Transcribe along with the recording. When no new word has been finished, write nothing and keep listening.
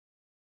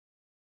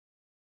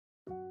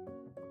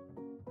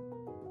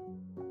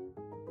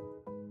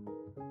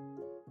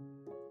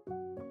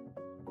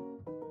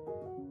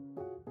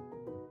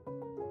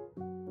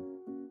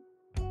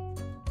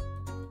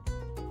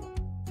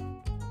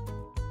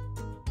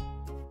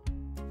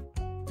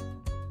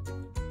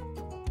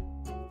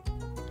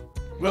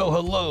Well,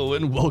 hello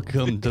and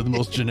welcome to the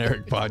most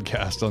generic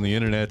podcast on the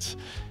internet.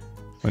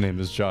 My name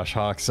is Josh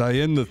Hawks. I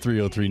am the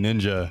 303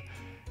 Ninja.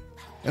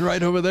 And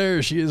right over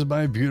there, she is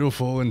my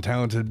beautiful and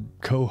talented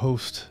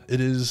co-host. It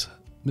is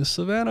Miss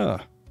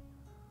Savanna.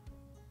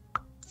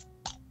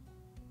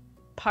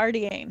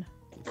 Partying.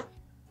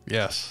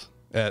 Yes,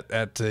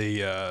 at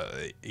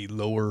a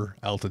lower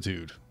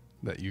altitude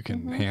that you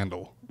can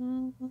handle.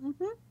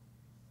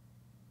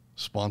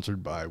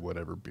 Sponsored by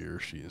whatever beer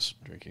she is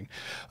drinking.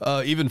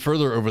 Even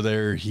further over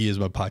there, he is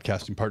my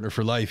podcasting partner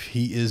for life.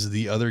 He is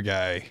the other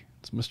guy.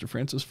 It's Mr.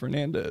 Francis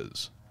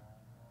Fernandez.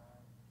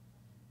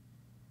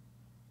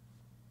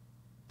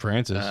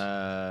 Francis.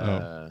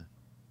 I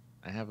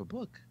have a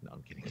book. No,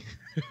 I'm kidding.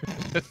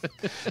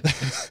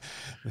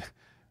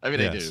 I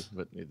mean, yes. I do,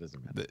 but it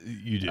doesn't matter.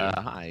 You do.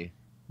 Hi.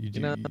 You do.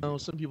 You know,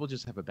 some people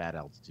just have a bad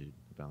altitude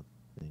about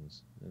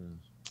things.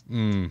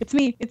 It's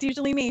me. It's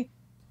usually me.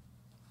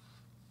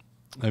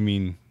 I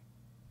mean,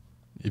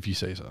 if you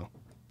say so.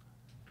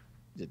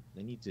 I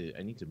need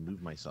to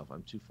move myself.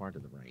 I'm too far to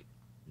the right.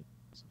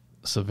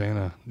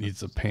 Savanna needs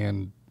to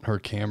pan her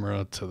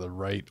camera to the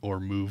right or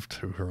move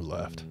to her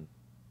left.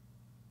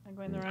 I'm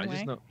going the wrong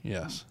way. Know,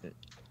 yes.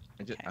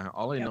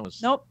 All I know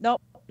is nope.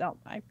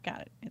 I've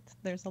got it.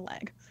 There's a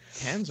lag.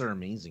 Pans are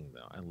amazing,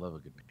 though. I love a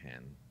good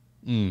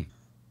pan.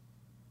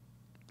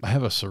 I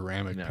have a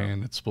ceramic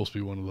pan. It's supposed to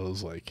be one of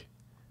those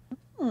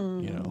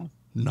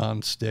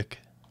non-stick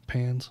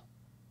pans.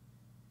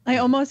 I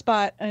almost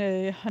bought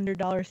a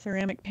 $100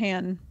 ceramic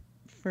pan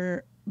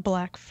for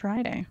Black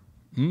Friday.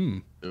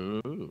 Ooh.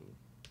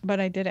 But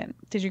I didn't.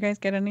 Did you guys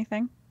get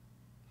anything?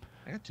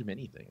 I got too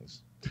many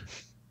things.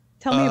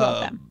 Tell me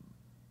about them.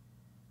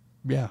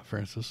 Yeah,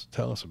 Francis,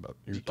 tell us about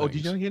your things. Oh,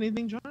 did you not get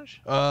anything,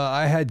 Josh?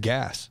 I had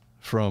gas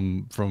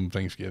from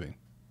Thanksgiving.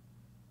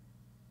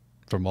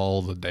 From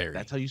all the dairy.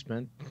 That's how you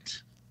spent?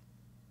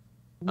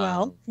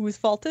 Well, whose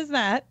fault is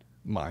that?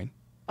 Mine.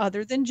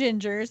 Other than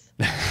Ginger's.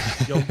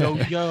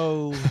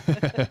 Yo.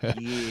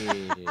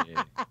 Yeah.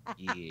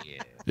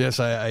 Yes,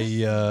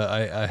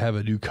 I have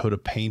a new coat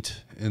of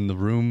paint in the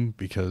room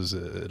because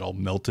it all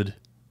melted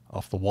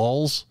off the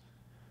walls.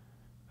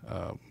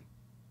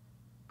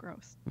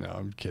 Gross. No,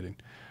 I'm kidding.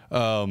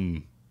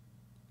 No,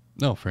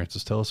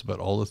 Francis, tell us about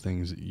all the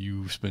things that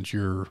you spent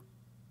your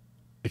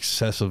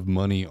excessive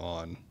money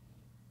on.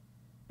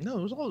 No,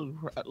 it was all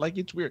like,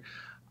 it's weird.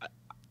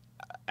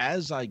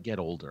 As I get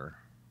older,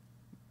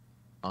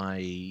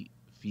 I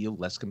feel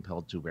less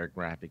compelled to wear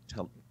graphic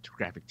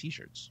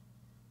T-shirts.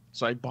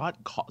 So I bought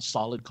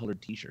solid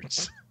colored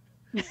T-shirts.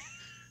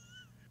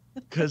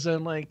 Because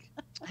I'm like,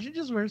 I should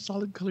just wear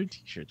solid colored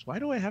T-shirts. Why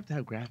do I have to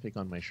have graphic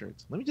on my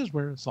shirts? Let me just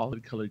wear a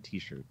solid colored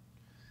T-shirt.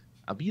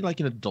 I'll be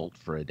like an adult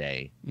for a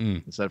day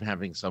instead of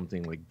having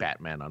something like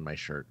Batman on my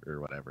shirt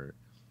or whatever.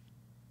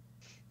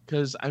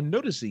 Because I'm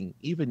noticing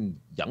even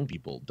young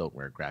people don't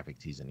wear graphic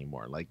tees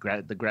anymore. Like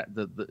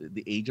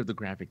the age of the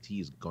graphic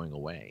tee is going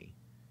away.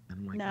 And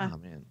I'm like, oh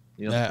man.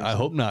 I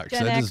hope not.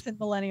 Gen X and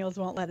millennials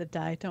won't let it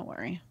die. Don't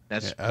worry. I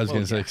was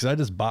going to say, because I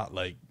just bought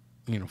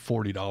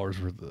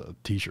 $40 worth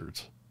of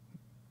T-shirts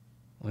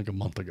like a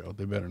month ago.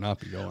 They better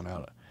not be going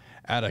out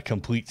at a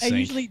complete sink. I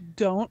usually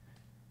don't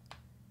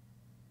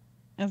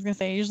have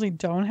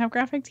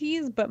graphic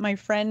tees, but my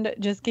friend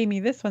just gave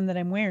me this one that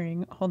I'm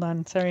wearing. Hold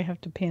on. Sorry, I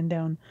have to pan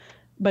down.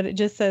 But it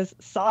just says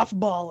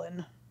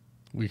softballin'.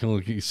 We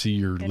can see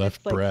your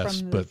left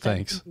breast, but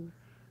thanks.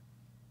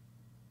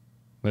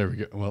 There we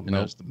go. Well,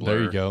 no,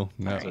 there you go.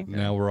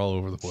 Now we're all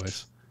over the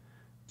place.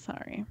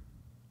 Sorry.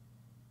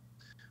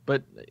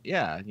 But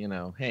yeah,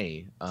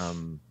 hey,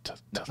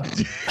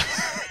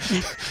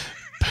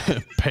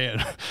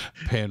 pan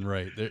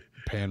right there,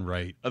 pan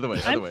right. Other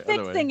way. I'm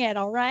fixing it.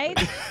 All right.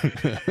 I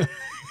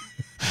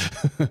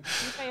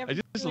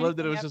just loved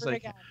that it was just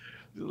like. It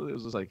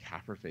was just like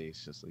half her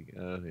face, just like,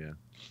 oh yeah.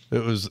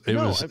 It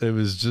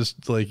was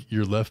just like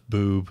your left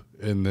boob,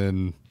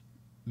 and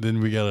then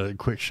we got a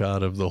quick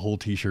shot of the whole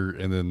T-shirt,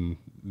 and then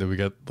we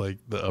got like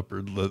the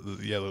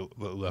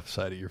left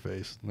side of your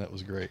face, and that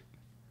was great.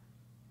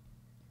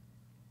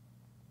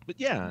 But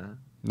yeah.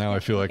 Now I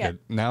feel like a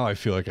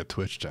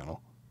Twitch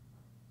channel.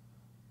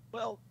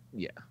 Well,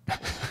 yeah.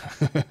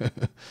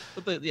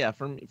 But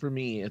for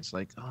me, it's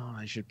like, oh,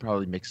 I should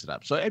probably mix it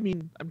up. So I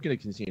mean, I'm gonna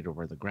continue to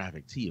wear the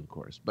graphic tee, of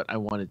course, but I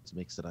wanted to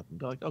mix it up and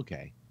be like,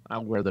 okay,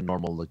 I'll wear the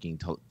normal looking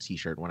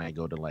T-shirt when I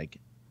go to like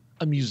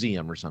a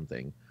museum or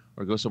something,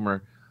 or go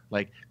somewhere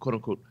like quote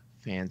unquote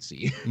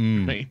fancy.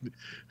 Right?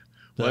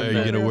 Are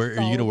you gonna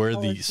wear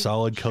the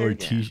solid colored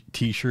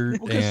T-shirt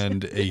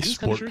and a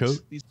sport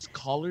coat? These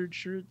collared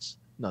shirts?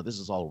 No, this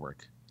is all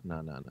work.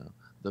 No.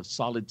 The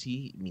solid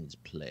tee means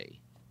play.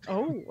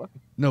 Oh.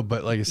 No,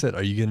 but like I said,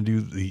 are you going to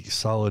do the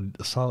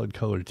solid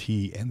color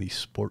tee and the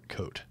sport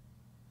coat?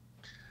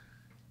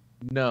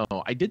 No,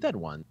 I did that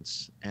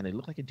once, and I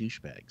looked like a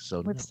douchebag.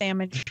 So with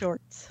salmon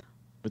shorts.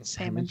 With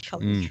salmon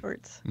colored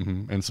shorts.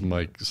 Mm-hmm. And some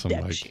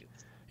shoes.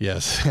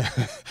 Yes.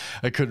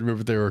 I couldn't remember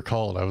what they were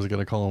called. I was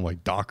going to call them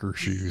like Docker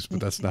shoes, but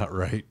that's not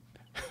right.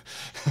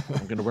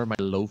 I'm going to wear my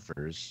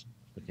loafers.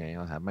 Okay,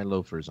 I'll have my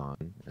loafers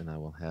on, and I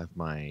will have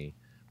my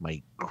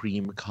my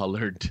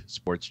cream-colored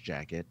sports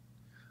jacket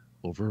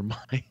over my.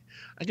 I'm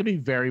gonna be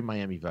very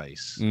Miami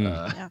Vice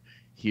Yeah.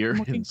 here I'm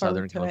looking in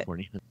Southern forward to it.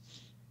 California.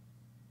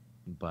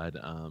 But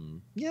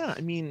yeah,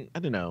 I mean, I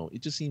don't know.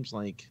 It just seems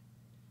like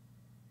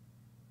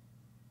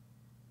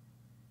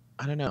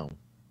I don't know.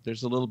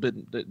 There's a little bit.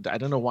 I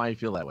don't know why I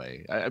feel that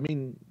way. I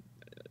mean,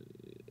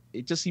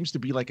 it just seems to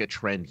be like a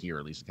trend here,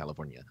 at least in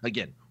California.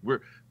 Again, we're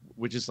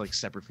just like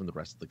separate from the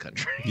rest of the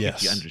country.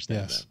 Yes. You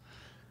understand yes. that.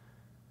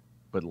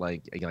 But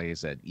like I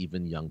said,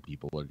 even young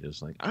people are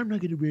just like, I'm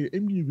gonna wear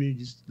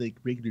just like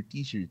regular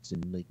T-shirts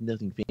and like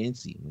nothing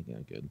fancy. I'm like,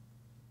 yeah, good.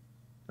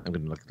 I'm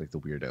gonna look like the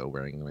weirdo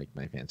wearing like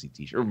my fancy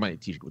T-shirt or my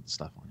T-shirt with the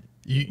stuff on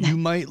it. You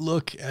might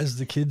look, as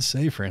the kids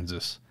say,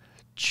 Francis,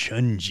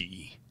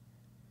 chungy.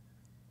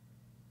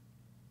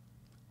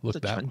 Look What's a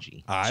that.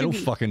 chungy? I don't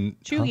Chuggy. fucking.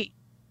 Huh? Chugi.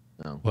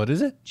 Oh, What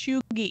is it?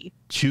 Chugi.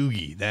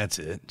 Chugi. That's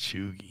it.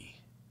 Chugi.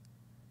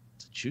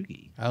 it's a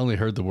chuggy. I only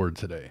heard the word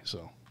today,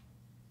 so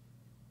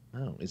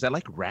Oh, is that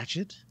like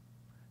ratchet?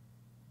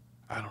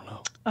 I don't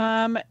know.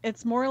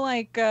 It's more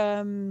like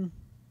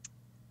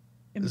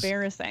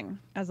embarrassing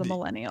as a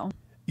millennial.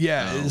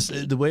 Yeah, Oh.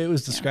 the way it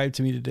was described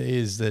to me today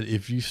is that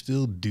if you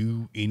still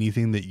do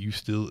anything that you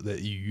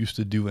used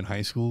to do in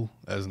high school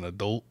as an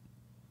adult,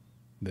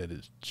 that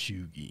is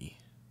chuggy.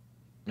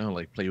 No,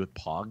 like play with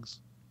pogs.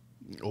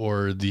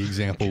 Or the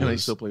example Can I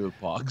was still play with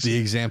pogs? the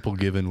example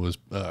given was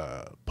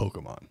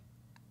Pokemon.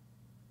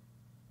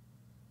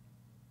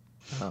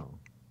 Oh,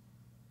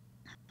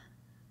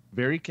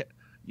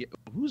 yeah,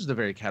 who's the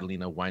very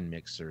Catalina wine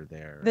mixer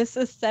there? This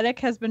aesthetic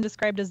has been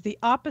described as the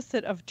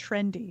opposite of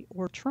trendy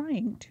or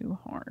trying too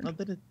hard. Oh,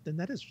 then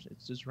that is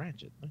it's just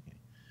ratchet.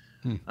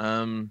 Okay.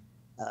 Hmm.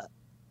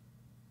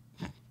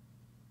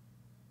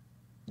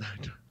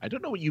 I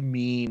don't know what you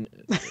mean,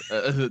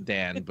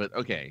 Dan, but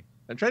okay.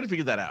 I'm trying to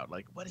figure that out.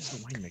 Like, what is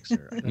the wine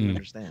mixer? I don't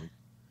understand.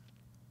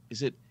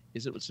 Is it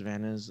what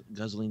Savanna's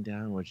guzzling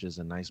down, which is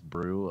a nice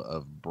brew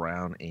of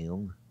brown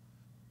ale?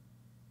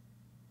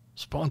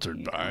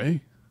 Sponsored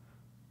by.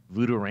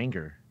 Voodoo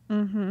Ranger.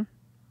 Mm-hmm.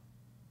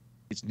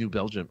 It's New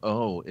Belgium.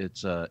 Oh,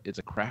 it's a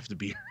craft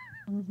beer.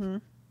 Mm-hmm.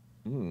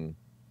 Mm.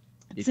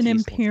 It's It an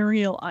tastes like-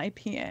 imperial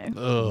IPA.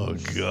 Oh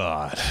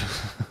God.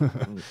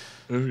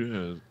 Oh,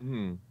 yeah.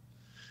 Mm.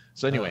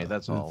 So anyway,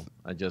 that's that's- all.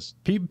 I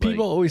just People like,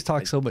 always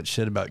talk so much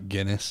shit about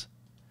Guinness,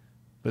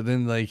 but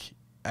then like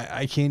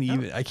I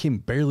can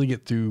barely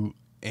get through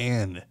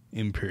an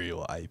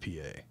imperial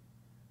IPA.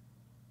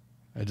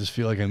 I just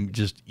feel like I'm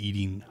just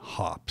eating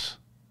hops.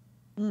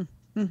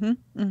 Mm-hmm.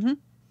 Mm-hmm.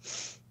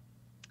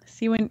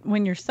 See,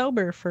 when you're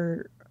sober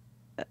for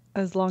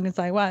as long as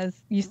I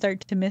was, you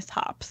start to miss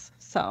hops.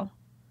 So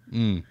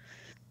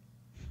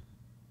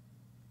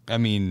I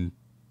mean,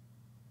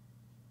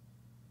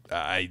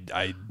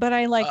 I but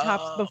I liked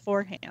hops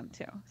beforehand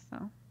too.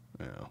 So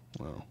yeah,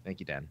 well, Thank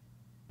you, Dan.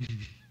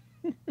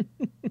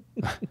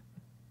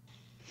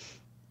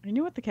 I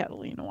knew what the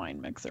Catalina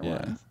wine mixer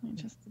Yeah. was. I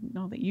just didn't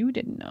know that you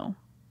didn't know.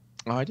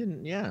 Oh, I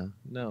didn't. Yeah,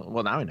 no.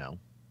 Well, now I know.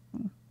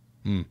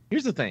 Hmm.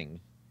 Here's the thing: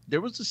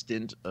 there was a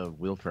stint of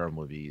Will Ferrell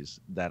movies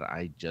that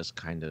I just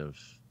kind of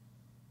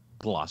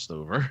glossed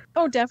over.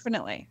 Oh,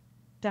 definitely.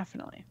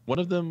 One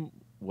of them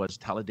was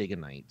Talladega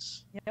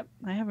Nights. Yep.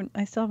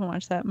 I still haven't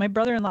watched that. My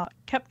brother-in-law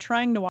kept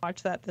trying to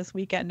watch that this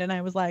weekend, and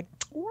I was like,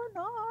 we're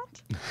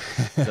not.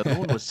 The other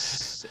one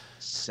was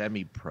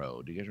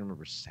Semi-Pro. Do you guys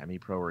remember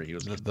Semi-Pro, where he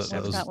was like That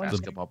a was the-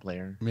 basketball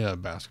player? yeah,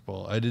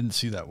 basketball. I didn't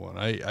see that one.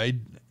 I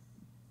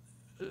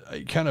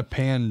kind of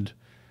panned.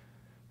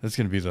 That's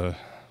gonna be the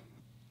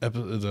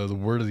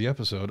word of the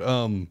episode.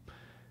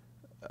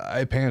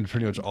 I panned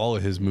pretty much all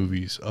of his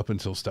movies up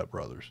until Step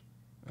Brothers,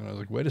 and I was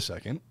like, wait a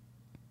second,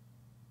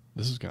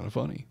 this is kind of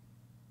funny,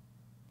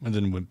 and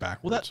then went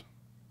backwards.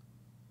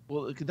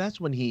 Well,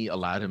 that's when he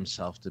allowed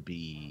himself to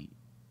be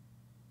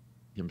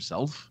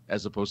himself,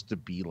 as opposed to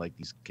be like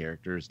these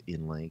characters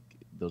in like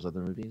those other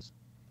movies.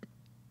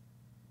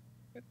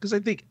 Because I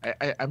think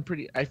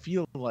I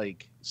feel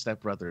like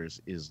Step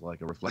Brothers is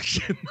like a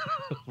reflection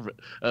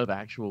of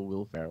actual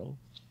Will Ferrell,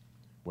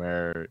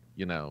 where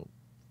he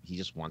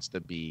just wants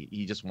to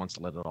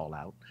let it all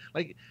out.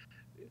 Like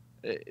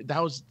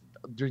that was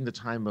during the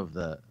time of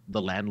the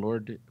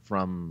landlord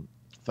from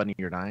Funny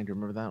or Die. Do you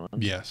remember that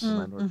one? Yes, The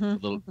landlord, the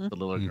little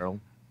Mm. girl.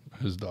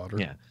 his daughter.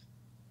 Yeah.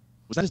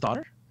 Was that his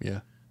daughter?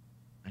 Yeah.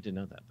 I didn't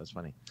know that. That's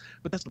funny.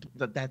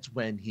 But that's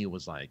when he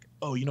was like,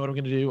 oh, you know what I'm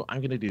gonna do?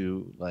 I'm gonna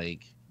do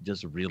like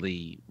just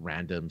really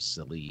random,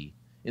 silly.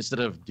 Instead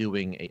of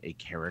doing a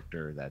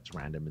character that's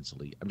random and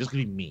silly, I'm just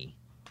gonna be me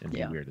and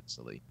be weird and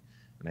silly.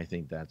 And I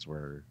think that's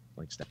where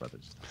like Step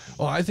Brothers.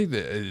 Well, I think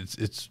that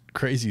it's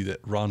crazy that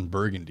Ron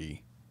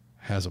Burgundy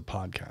has a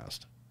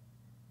podcast.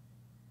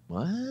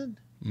 What?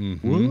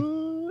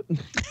 Mm-hmm. What?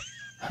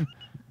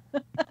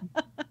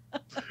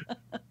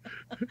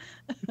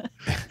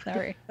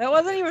 Sorry. That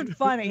wasn't even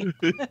funny.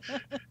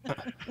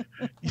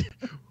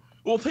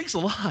 Well, thanks a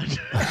lot.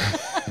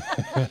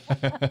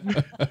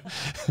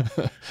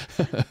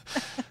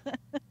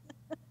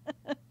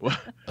 Well,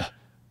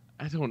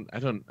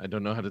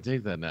 don't know how to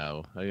take that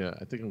now. I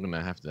think I'm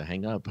gonna have to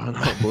hang up on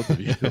both of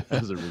you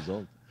as a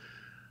result.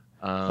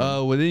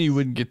 Well, then you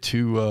wouldn't get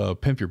to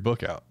pimp your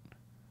book out.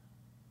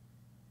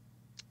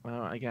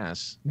 I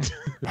guess.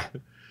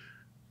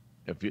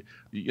 If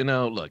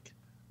look,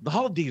 the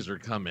holidays are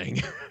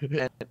coming,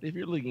 and if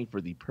you're looking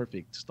for the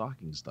perfect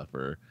stocking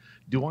stuffer,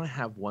 do I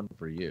have one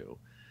for you?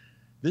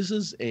 This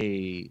is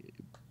a.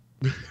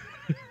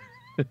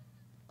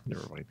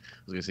 Never mind.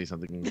 I was gonna say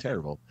something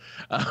terrible.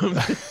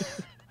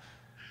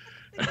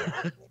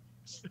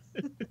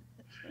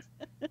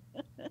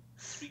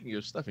 Speaking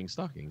of stuffing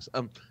stockings,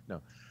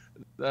 no,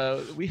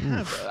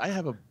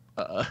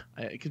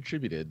 I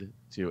contributed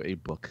to a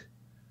book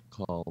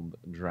called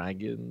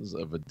Dragons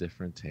of a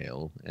Different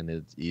Tale, and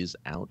it is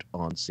out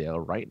on sale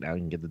right now.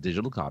 You can get the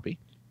digital copy.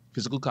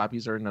 Physical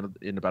copies are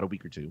in about a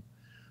week or two.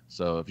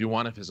 So if you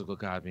want a physical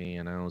copy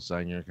and I'll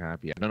sign your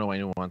copy, I don't know why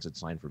anyone wants it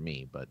signed for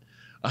me, but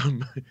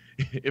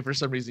if for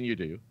some reason you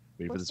do,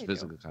 wait for this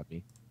physical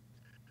copy.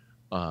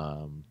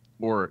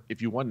 Or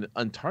if you want an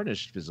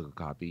untarnished physical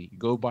copy,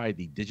 go buy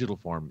the digital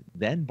form,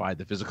 then buy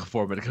the physical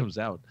form when it comes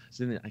out.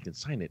 So then I can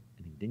sign it,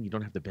 and then you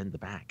don't have to bend the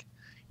back.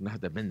 You don't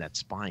have to bend that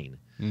spine,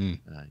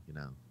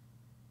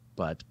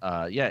 But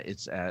yeah,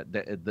 it's at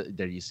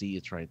there. You see,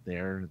 it's right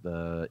there.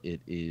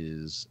 It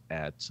is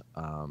at.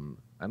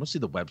 I don't see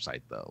the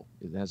website though.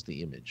 It has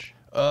the image.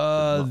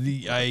 I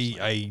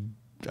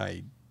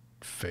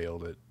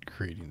failed at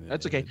creating that.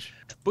 That's image.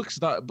 okay.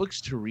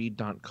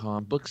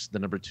 Books2read.com. Books the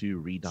number 2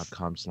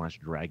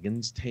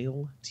 read.com/Dragon's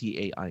Tale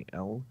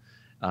TAIL.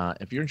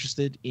 If you're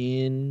interested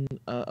in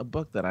a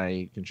book that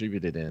I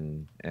contributed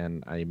in,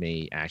 and I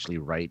may actually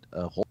write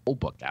a whole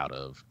book out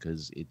of,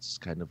 because it's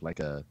kind of like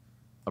a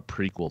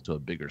prequel to a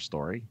bigger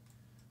story.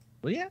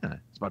 Well, yeah,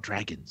 it's about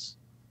dragons.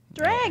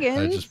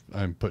 Dragons.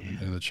 I'm putting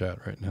it in the chat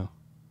right now.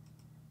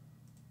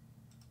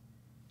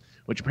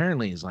 Which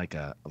apparently is like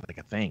a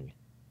thing.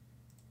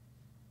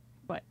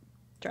 What?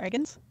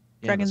 Dragons?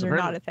 Yeah, Dragons are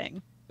not a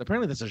thing.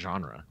 Apparently, that's a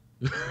genre.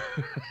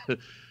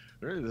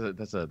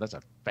 That's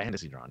a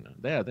fantasy genre.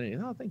 There.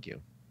 Oh, thank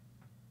you.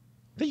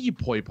 Thank you,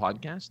 POI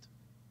Podcast.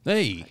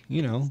 Hey,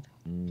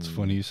 it's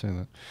funny you say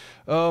that.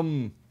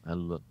 I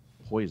love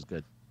POI is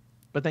good,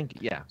 but thank you.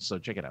 Yeah, so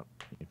check it out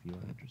if you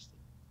are interested.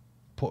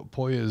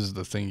 POI is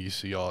the thing you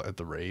see all at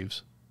the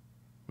raves,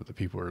 where the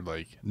people are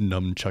like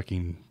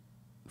nunchucking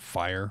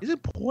fire. Is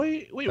it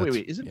POI?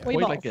 Wait. Isn't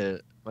POI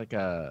like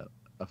a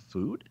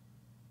food?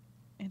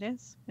 It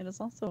is. It is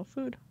also a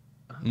food.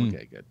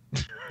 Okay, good.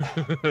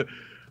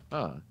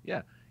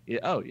 Yeah.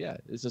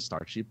 It's a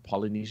starchy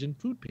Polynesian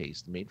food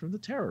paste made from the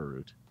taro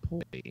root,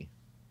 poi,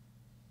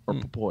 or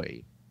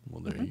popoi.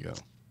 Well, there you go.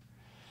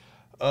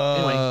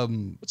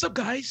 Anyway, what's up,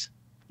 guys?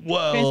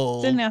 Well, You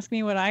guys didn't ask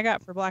me what I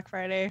got for Black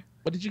Friday.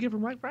 What did you get for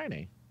Black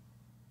Friday?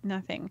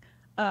 Nothing.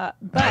 But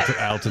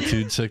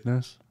altitude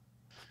sickness.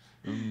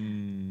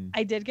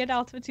 I did get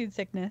altitude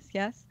sickness,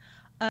 yes.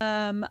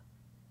 And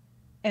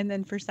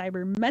then for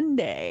Cyber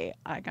Monday,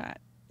 I got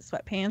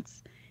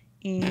sweatpants,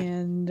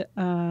 and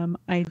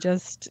I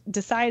just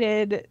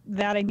decided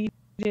that I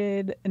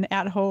needed an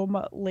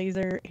at-home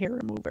laser hair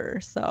remover.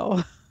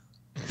 So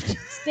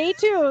stay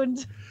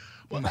tuned.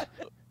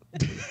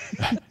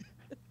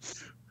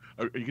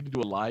 Are you going to do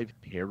a live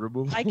hair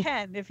removal? I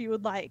can, if you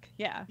would like.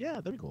 Yeah. Yeah,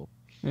 that'd be cool.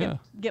 Yeah.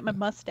 Get my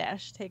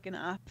mustache taken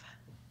off.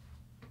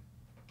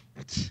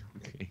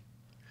 Okay.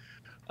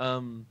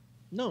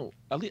 No,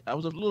 I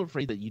was a little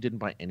afraid that you didn't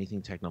buy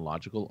anything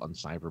technological on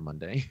Cyber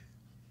Monday.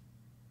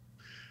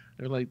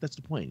 They're like, that's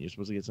the point. You're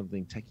supposed to get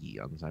something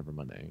techie on Cyber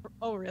Monday.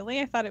 Oh,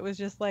 really? I thought it was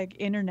just like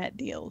internet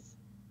deals.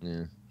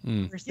 Yeah.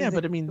 versus Yeah,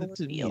 but I a mean, store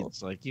to me, deal.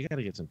 it's like you got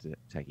to get something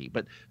techie.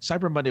 But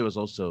Cyber Monday was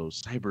also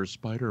Cyber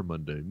Spider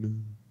Monday.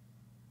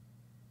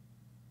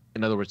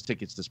 In other words,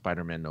 tickets to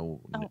Spider-Man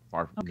No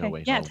Okay.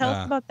 Way Yeah, Home. tell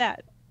us about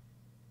that.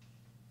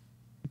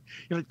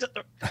 You're like,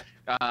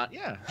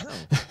 yeah, no.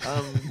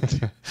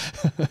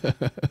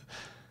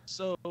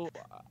 So,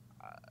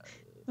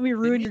 We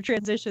ruined your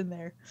transition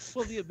there.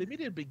 well, they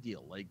made it a big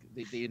deal. Like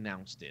they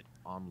announced it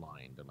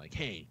online. They're like,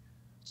 hey,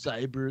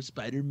 Cyber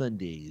Spider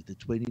Monday, the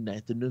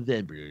 29th of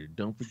November.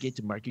 Don't forget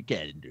to mark your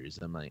calendars.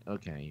 I'm like,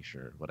 okay,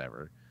 sure,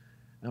 whatever.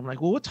 And I'm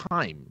like, well, what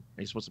time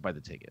are you supposed to buy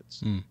the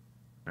tickets?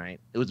 Right?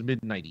 It was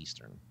midnight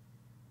Eastern.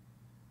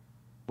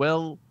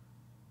 Well,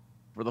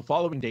 for the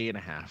following day and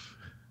a half,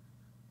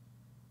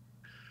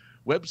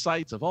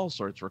 websites of all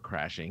sorts were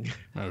crashing.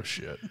 Oh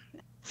shit.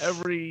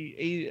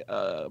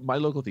 My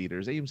local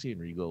theaters, AMC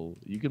and Regal,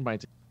 you can buy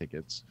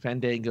tickets.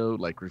 Fandango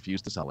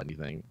refused to sell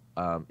anything.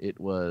 It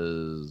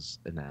was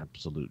an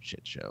absolute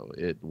shit show.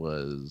 It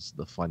was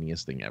the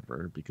funniest thing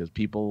ever because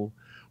people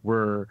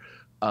were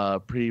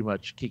pretty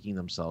much kicking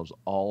themselves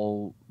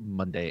all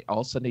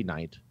Sunday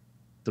night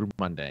through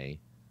Monday,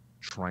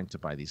 trying to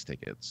buy these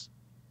tickets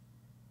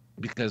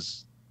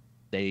because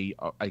I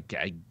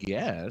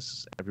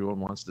guess everyone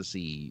wants to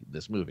see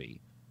this movie.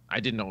 I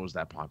didn't know it was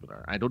that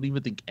popular. I don't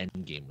even think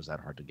Endgame was that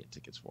hard to get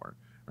tickets for,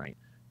 right?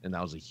 And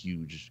that was a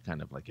huge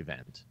kind of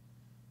event.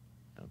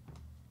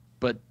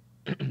 But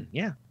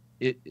yeah,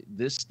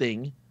 this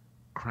thing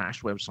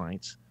crashed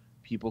websites.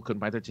 People couldn't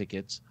buy their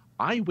tickets.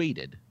 I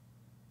waited.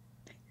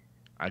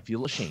 I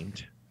feel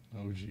ashamed.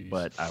 Oh, geez.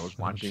 But I was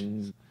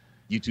watching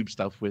YouTube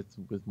stuff with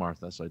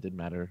Martha, so it didn't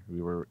matter.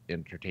 We were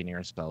entertaining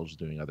ourselves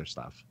doing other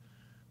stuff.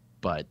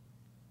 But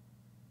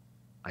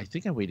I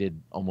think I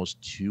waited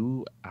almost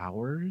 2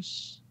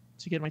 hours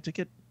to get my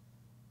ticket.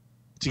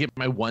 To get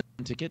my one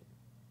ticket.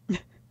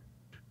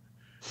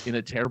 In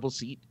a terrible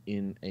seat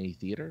in a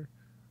theater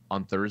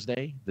on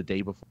Thursday, the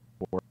day before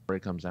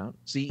it comes out.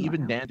 See,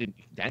 even Dan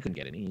couldn't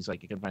get any. He's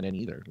like, you couldn't find any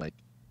either. Like,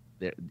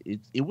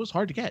 it was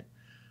hard to get.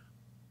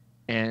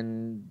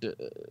 And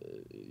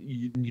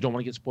you don't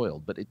want to get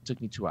spoiled, but it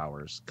took me 2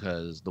 hours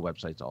because the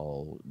websites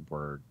all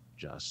were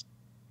just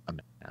a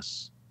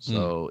mess.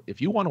 So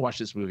if you want to watch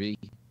this movie,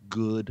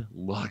 good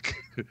luck.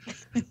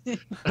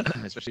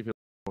 Especially if you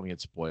want to get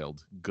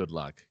spoiled, good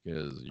luck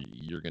because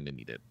you're going to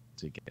need it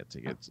to get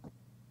tickets.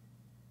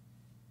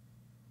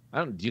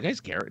 Do you guys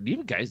care? Do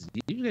you guys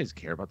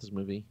care about this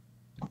movie?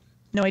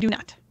 No, I do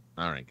not.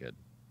 All right, good.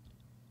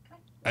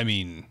 I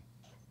mean,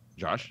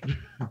 Josh,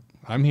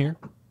 I'm here.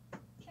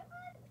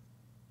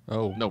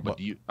 Oh no, but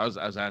I was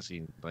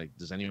asking, like,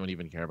 does anyone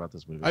even care about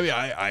this movie? I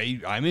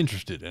mean, I'm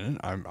interested in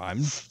it. I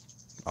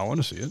want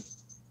to see it.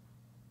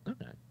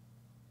 Okay.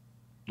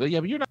 But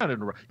yeah, but you're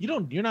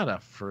not a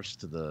first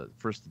to the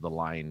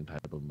line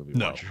type of movie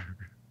watcher.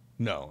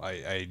 No,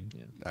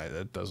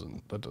 that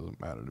doesn't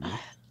matter to me.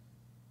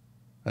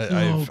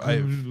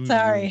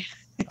 Sorry.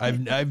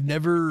 I've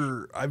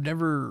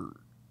never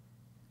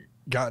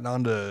gotten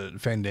onto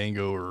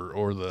Fandango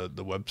or the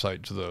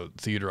website to the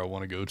theater I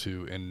want to go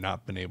to and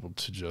not been able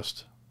to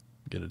just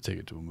get a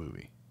ticket to a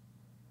movie.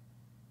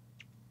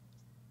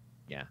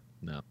 Yeah,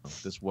 no.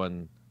 This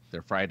one,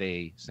 they're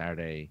Friday,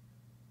 Saturday,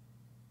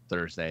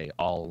 Thursday,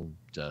 all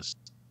just,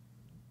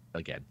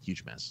 again,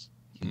 huge mess.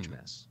 Huge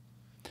mess.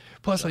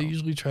 Plus, I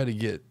usually try to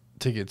get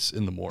tickets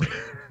in the morning.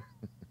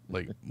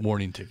 Like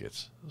morning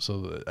tickets,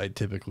 so that I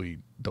typically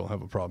don't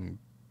have a problem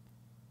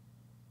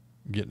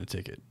getting a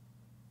ticket.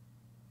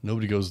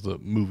 Nobody goes to the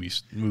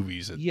movies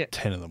at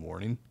 10 in the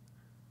morning.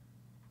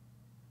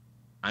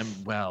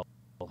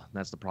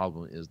 That's the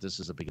problem. Is this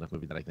is a big enough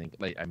movie that I think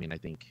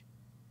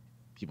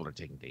people are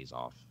taking days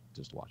off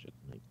just to watch it.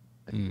 Like,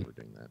 I think people are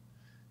doing that.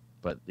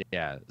 But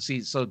yeah,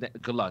 see, so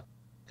good luck.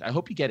 I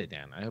hope you get it,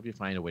 Dan. I hope you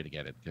find a way to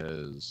get it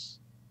because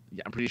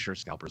I'm pretty sure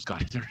Scalper's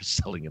got it. They're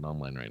selling it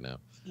online right now.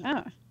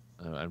 Yeah.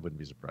 I wouldn't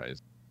be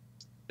surprised.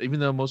 Even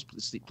though most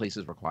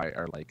places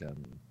are like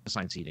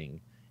assigned seating,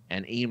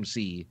 and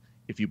AMC,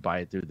 if you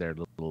buy it through their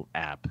little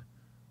app,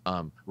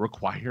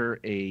 require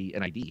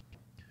an ID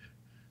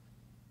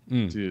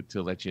to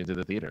let you into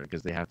the theater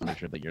because they have to make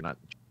sure that you're not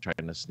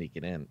trying to sneak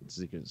it in,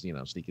 sneak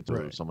it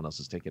through someone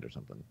else's ticket or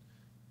something.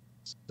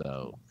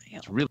 So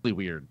it's really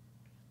weird.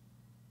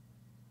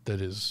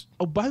 That is.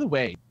 Oh, by the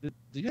way, have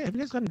you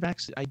guys gotten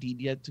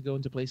ID'd yet to go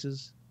into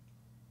places?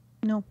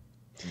 No.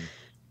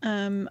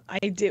 I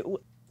did.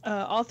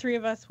 All three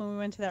of us, when we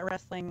went to that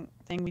wrestling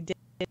thing, we did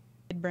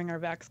bring our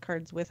Vax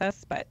cards with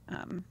us, but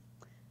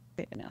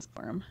they didn't ask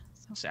for them.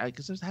 So.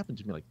 Because this happened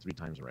to me like 3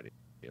 times already,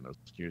 and I was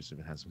curious if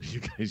it hasn't with you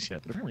guys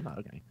yet. But apparently not.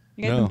 Okay.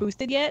 You guys been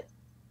boosted yet?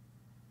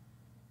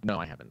 No,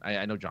 I haven't.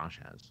 I know Josh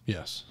has.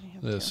 Yes,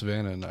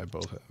 Savanna and I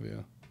both have.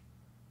 Yeah.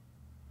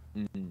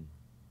 Mm-hmm.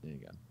 There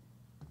you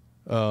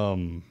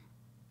go.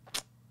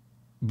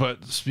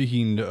 But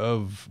speaking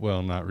of,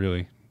 well, not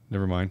really.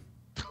 Never mind.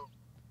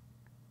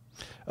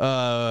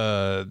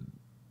 I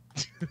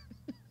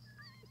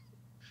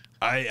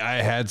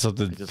had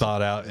something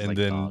thought out, and like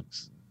then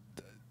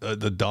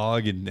the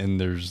dog, and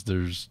there's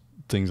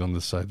things on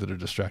this side that are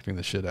distracting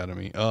the shit out of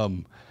me.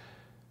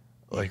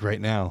 Like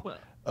right now.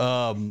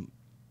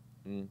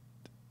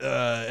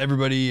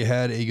 Everybody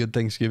had a good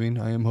Thanksgiving,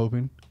 I am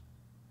hoping.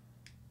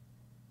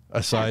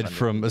 Aside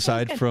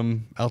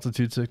from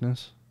altitude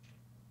sickness.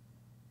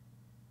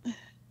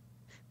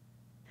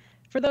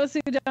 For those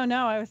who don't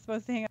know, I was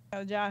supposed to hang out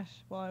with Josh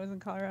while I was in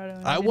Colorado.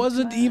 I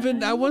wasn't even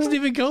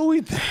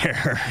going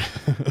there.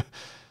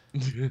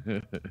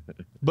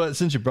 But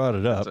since you brought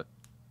it up,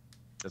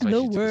 that's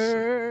the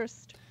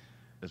worst.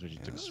 That's what you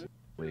took a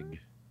swig.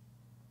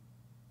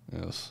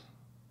 Yes,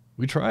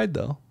 we tried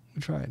though.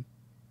 We tried.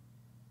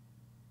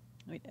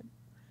 We did.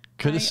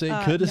 Could have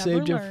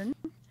saved you.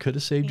 Could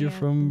have saved you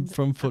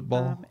from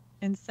football.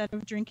 Instead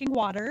of drinking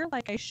water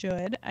like I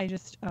should, I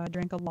just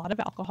drank a lot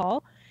of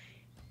alcohol.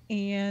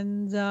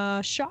 And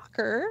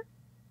shocker,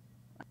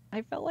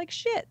 I felt like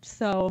shit.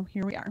 So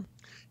here we are. You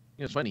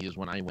know, what's funny is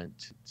when I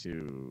went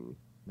to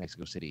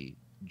Mexico City,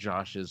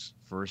 Josh's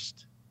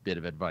first bit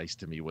of advice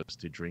to me was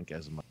to drink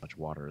as much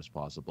water as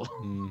possible.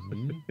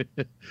 Mm-hmm.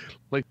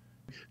 Like,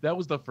 that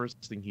was the first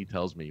thing he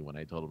tells me when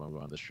I told him I'm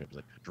going on this trip. He's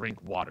like, drink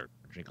water.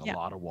 Drink a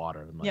lot of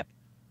water. I'm like,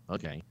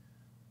 okay.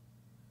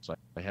 So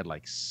I had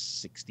like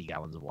 60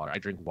 gallons of water. I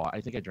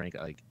think I drank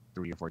like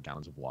 3 or 4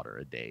 gallons of water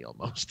a day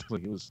almost.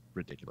 Like, it was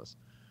ridiculous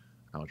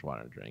how much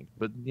water I drank.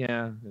 But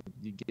yeah,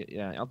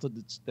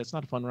 that's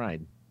not a fun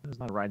ride. It's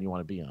not a ride you want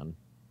to be on.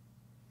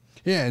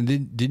 Yeah, and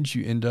didn't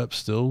you end up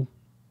still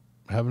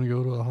having to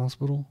go to a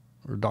hospital?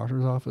 or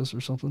doctor's office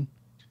or something?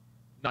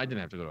 No, I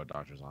didn't have to go to a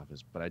doctor's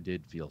office, but I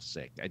did feel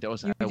sick. I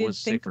was think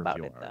sick for a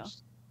few about it,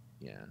 hours.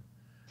 Yeah.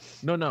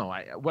 No.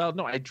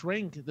 I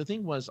drank. The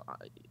thing was,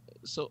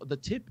 so the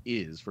tip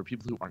is for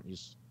people who aren't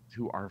used,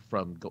 who are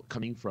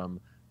coming from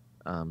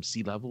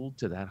sea level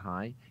to that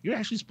high, you're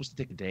actually supposed to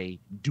take a day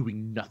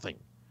doing nothing.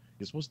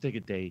 You're supposed to take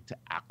a day to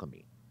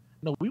acclimate.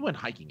 No, we went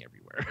hiking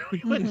everywhere.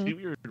 We were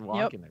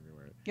walking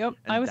everywhere. Yep,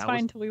 and I was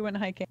fine till we went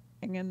hiking,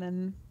 and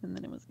then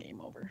it was game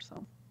over.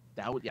 So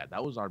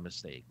that was our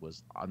mistake.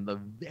 Was on the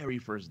very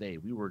first day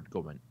we were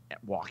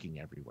walking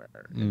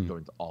everywhere and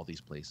going to all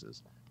these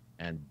places,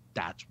 and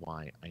that's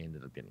why I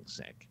ended up getting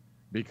sick,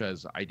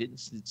 because I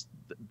didn't.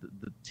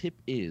 The tip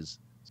is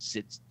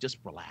just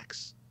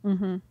relax.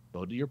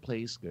 Go to your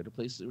place. Go to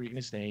places where you're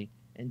gonna stay,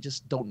 and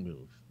just don't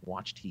move.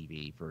 Watch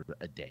TV for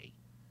a day.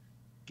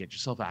 Get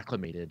yourself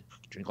acclimated.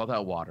 Drink all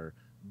that water.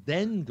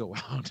 Then go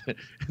out and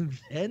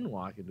then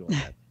walk into all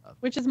that stuff.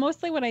 Which is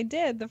mostly what I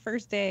did the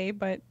first day,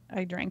 but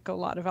I drank a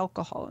lot of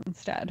alcohol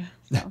instead.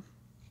 So.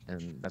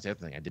 And that's the other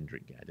thing. I didn't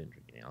drink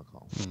any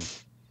alcohol.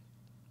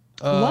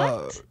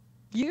 What?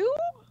 You?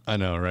 I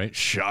know, right?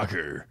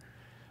 Shocker.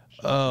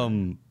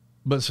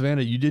 But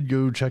Savanna, you did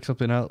go check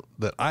something out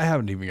that I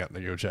haven't even gotten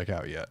to go check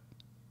out yet.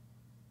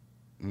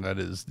 And that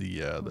is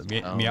the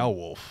Meow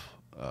Wolf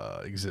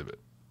exhibit.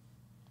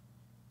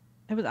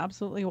 It was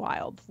absolutely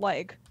wild.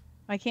 Like,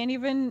 I can't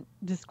even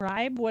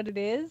describe what it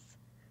is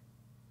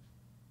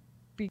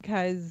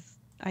because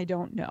I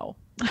don't know.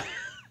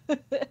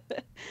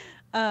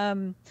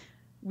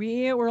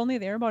 We were only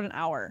there about an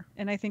hour,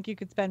 and I think you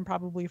could spend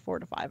probably 4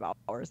 to 5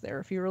 hours there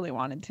if you really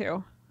wanted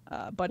to,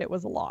 but it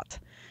was a lot.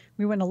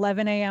 We went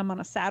 11 a.m. on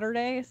a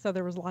Saturday, so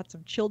there was lots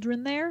of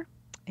children there,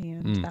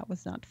 and that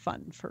was not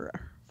fun for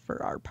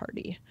our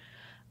party.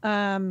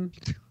 I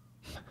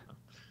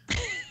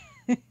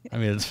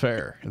mean, it's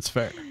fair. It's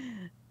fair.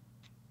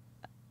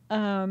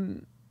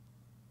 But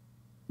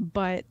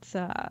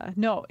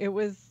no, it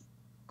was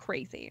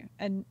crazy,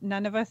 and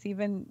none of us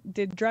even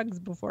did drugs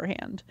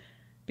beforehand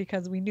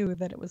because we knew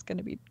that it was going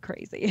to be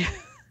crazy.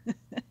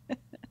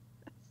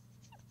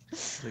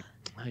 Like,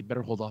 I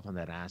better hold off on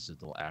that acid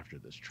till after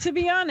this trip. To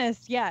be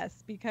honest,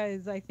 yes,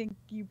 because I think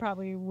you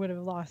probably would have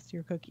lost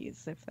your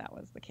cookies if that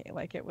was the case.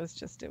 Like, it was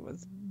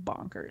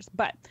bonkers.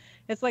 But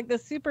it's like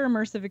this super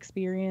immersive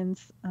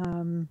experience.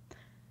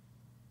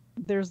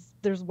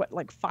 There's what,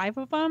 like 5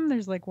 of them?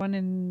 There's like one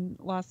in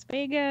Las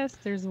Vegas.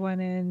 There's one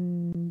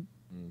in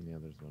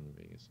there's one in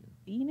Vegas. Yeah.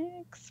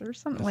 Phoenix or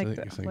something like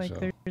that. Like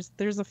so.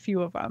 There's a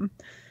few of them,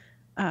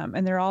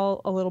 and they're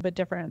all a little bit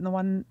different. And the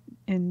one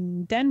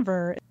in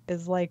Denver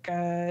is like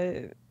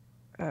a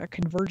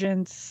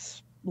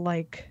convergence,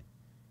 like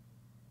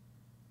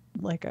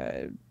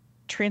a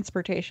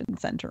transportation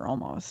center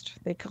almost.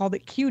 They called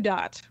it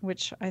QDOT,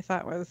 which I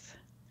thought was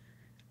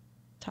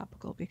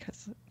topical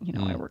because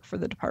I work for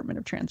the Department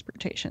of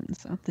Transportation,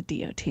 so the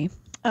DOT.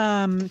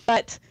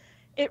 But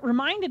it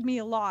reminded me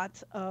a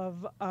lot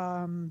of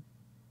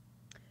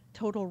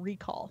Total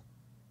Recall.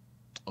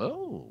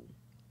 Oh.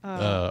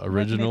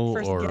 Original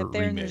when they first or get there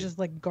remake? and there's just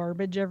like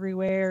garbage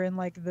everywhere and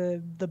like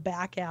the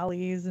back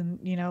alleys, and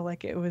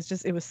like it was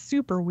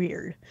super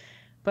weird.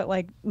 But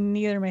like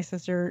neither my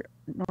sister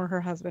nor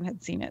her husband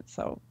had seen it,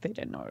 so they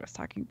didn't know what I was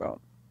talking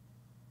about.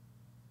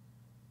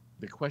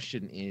 The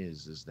question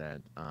is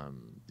that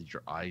did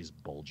your eyes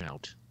bulge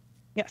out?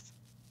 Yes.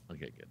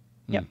 Okay, good.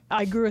 Yep.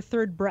 I grew a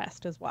 3rd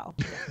breast as well.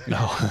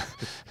 No.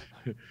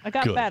 I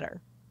got Good.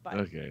 better. But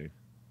Okay.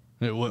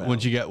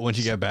 Once you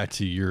get back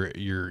to your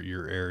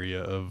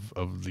area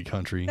of the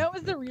country. that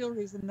was the real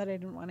reason that I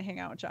didn't want to hang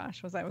out with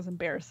Josh, was I was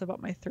embarrassed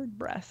about my 3rd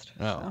breast.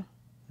 Oh. So.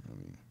 I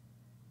mean,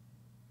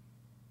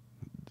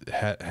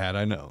 had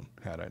I known.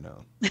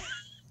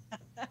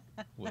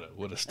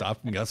 Would have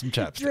stopped and got some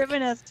chapstick.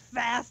 Driven as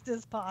fast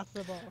as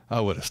possible. I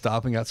would have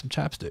stopped and got some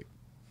chapstick.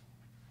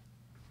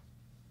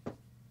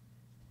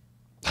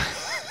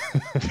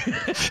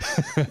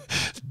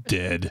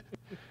 Dead.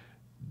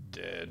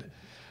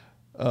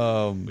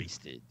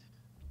 Wasted.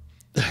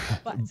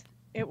 But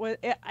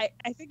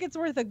I think it's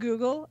worth a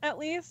Google at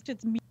least.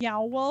 It's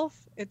Meow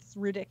Wolf. It's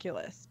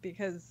ridiculous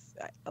because,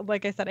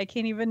 like I said, I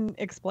can't even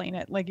explain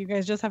it. Like, you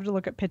guys just have to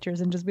look at pictures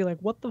and just be like,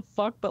 what the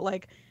fuck? But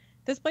like,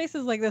 this place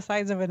is like the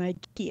size of an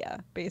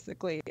IKEA,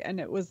 basically. And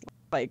it was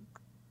like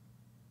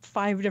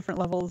 5 different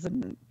levels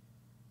and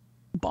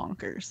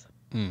bonkers.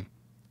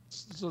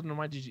 So then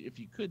why did you, if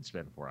you could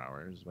spend 4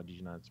 hours, why did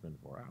you not spend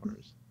 4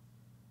 hours?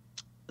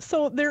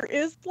 So there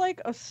is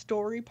like a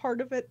story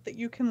part of it that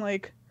you can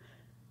like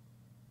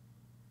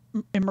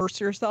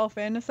immerse yourself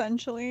in,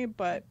 essentially,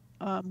 but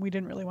we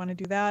didn't really want to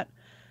do that.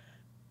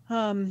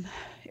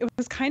 It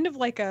was kind of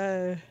like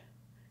a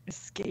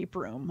escape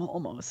room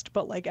almost,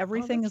 but like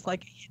everything is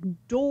like a hidden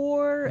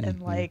door,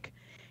 and like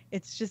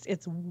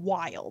it's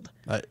wild.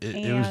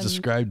 It was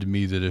described to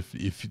me that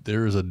if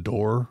there is a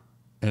door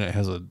and it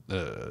has a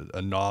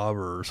knob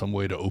or some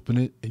way to open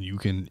it,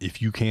 and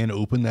if you can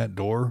open that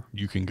door,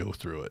 you can go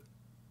through it,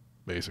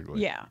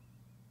 basically. Yeah.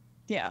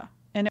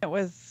 And it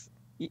was,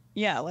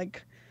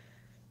 like,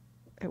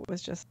 it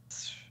was just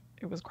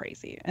was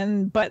crazy.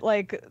 But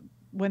like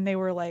when they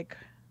were like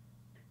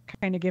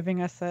kind of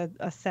giving us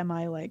a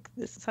semi like,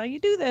 this is how you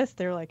do this,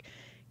 they're like,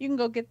 you can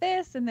go get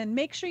this and then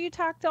make sure you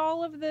talk to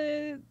all of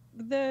the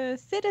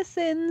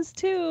citizens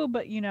too.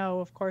 But you know,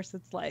 of course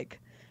it's like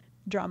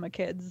drama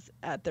kids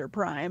at their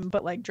prime,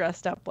 but like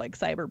dressed up like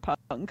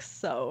cyberpunks.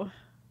 So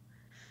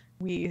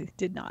we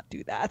did not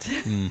do that.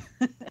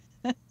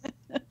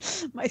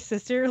 My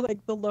sister,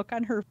 like the look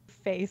on her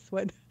face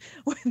when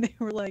they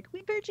were like, we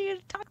encourage you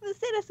to talk to the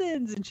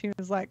citizens, and she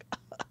was like,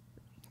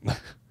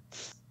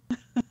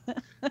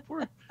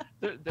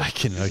 I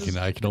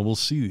can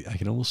almost see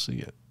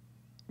it.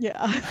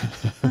 Yeah.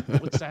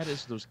 What's sad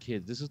is those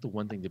kids, this is the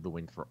one thing they've been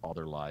waiting for all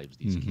their lives,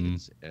 these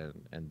kids,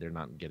 and they're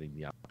not getting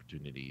the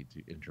opportunity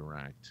to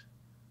interact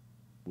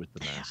with the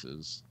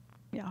masses.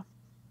 Yeah.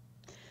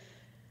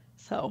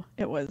 So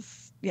it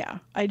was,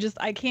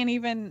 I can't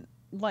even,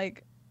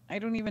 like, I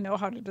don't even know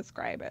how to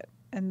describe it.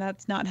 And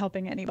that's not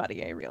helping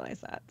anybody. I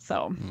realize that.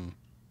 So,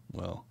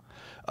 well,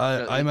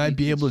 I might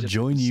be able to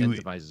join you.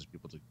 Incentivizes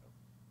people to go.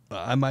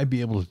 I might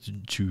be able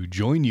to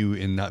join you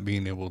in not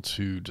being able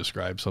to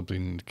describe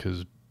something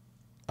because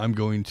I'm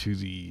going to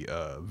the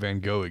Van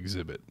Gogh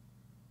exhibit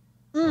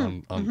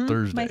on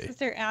Thursday. My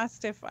sister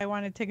asked if I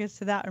wanted tickets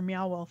to that or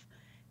Meow Wolf.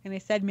 And I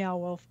said Meow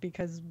Wolf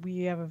because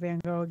we have a Van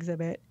Gogh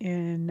exhibit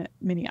in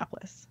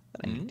Minneapolis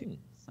that I need to.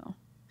 So,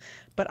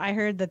 but I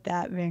heard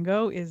that Van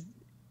Gogh is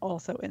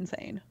also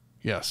insane.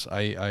 Yes,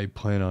 I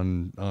plan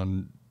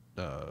on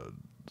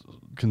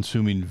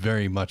consuming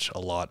very much a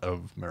lot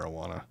of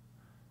marijuana.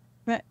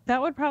 But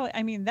that would probably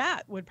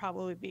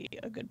be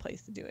a good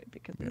place to do it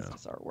because it's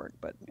just artwork.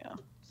 But yeah,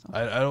 so.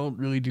 I don't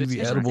really do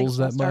the edibles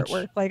that much.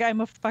 Artwork. Like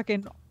I'm a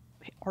fucking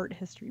art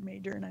history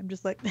major, and I'm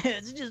just like,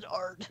 it's just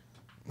art.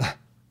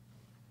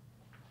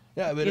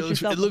 Yeah, but it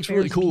looks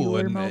really cool.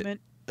 And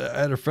I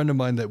had a friend of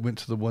mine that went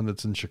to the one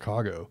that's in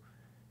Chicago,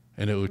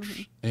 and it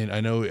looks. And I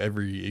know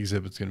every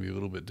exhibit's going to be a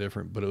little bit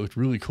different, but it looked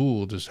really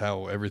cool just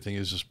how everything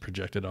is just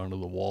projected onto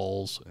the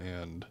walls,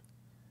 and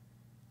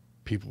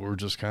people were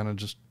just kind of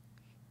just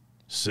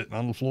sitting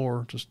on the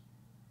floor, just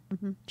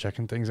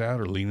checking things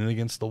out or leaning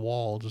against the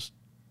wall. Just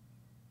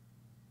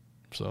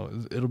so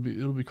it'll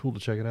be cool to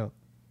check it out.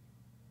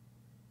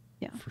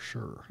 Yeah, for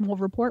sure. We'll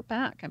report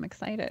back. I'm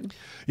excited.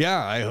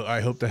 Yeah,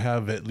 I hope to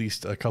have at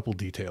least a couple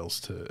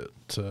details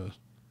to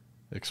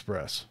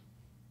express,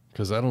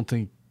 because I don't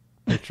think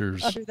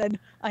pictures. Other than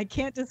I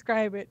can't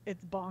describe it.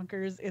 It's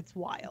bonkers. It's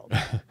wild.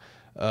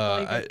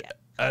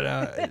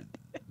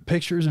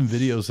 Pictures and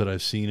videos that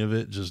I've seen of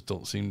it just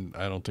don't seem.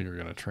 I don't think are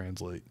going to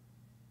translate.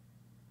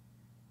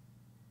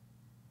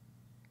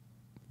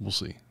 We'll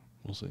see.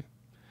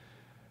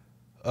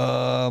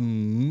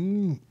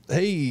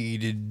 Hey,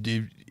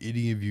 did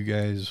any of you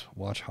guys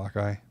watch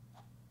Hawkeye?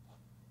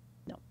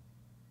 No.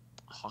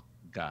 Hot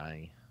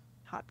guy.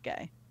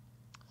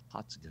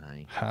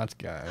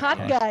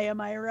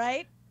 Am I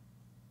right?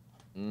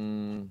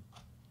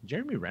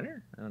 Jeremy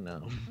Renner? I don't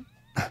know.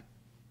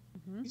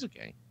 He's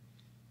okay.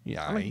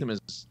 Yeah, I like him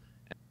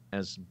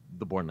as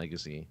the Bourne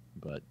Legacy,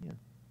 but yeah.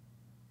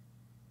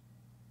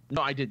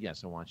 No, I did.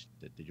 Yes, I watched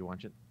it. Did you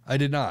watch it? I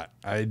did not.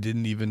 I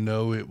didn't even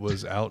know it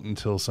was out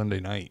until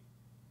Sunday night.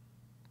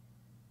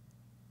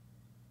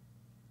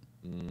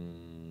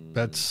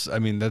 That's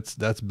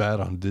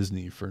bad on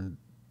Disney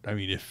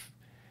if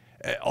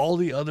all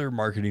the other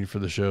marketing for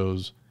the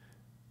shows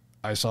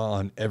I saw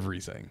on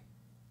everything.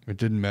 It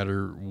didn't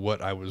matter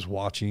what I was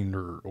watching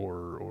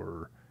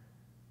or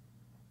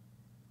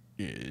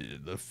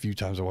the few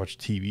times I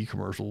watched TV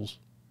commercials.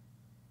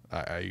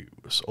 I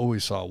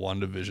always saw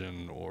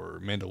WandaVision or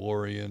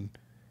Mandalorian,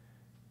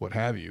 what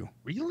have you.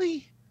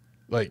 Really?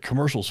 Like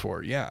commercials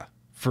for it, yeah.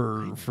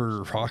 For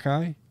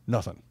Hawkeye,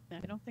 nothing. I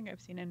don't think I've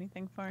seen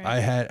anything for it. I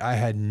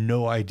had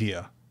no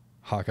idea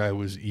Hawkeye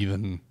was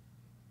even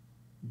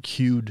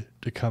queued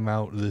to come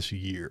out this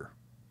year.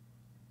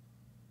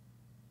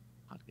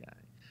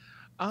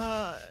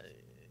 Hawkeye.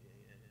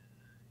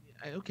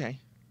 Okay.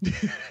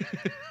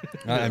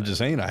 I'm just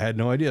saying, I had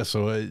no idea.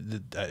 So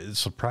it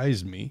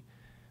surprised me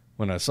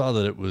when I saw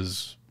that it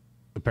was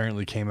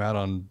apparently came out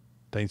on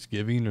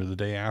Thanksgiving or the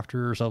day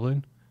after or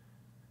something.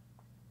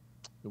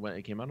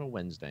 It came out on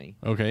Wednesday.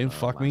 Okay,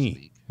 fuck me.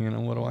 Week. You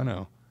know, what do I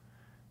know?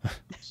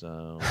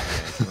 So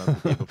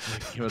it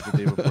came out the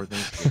day before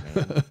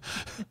Thanksgiving.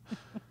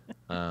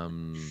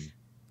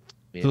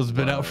 So it's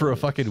been out for a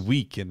fucking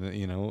week, and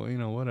you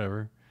know,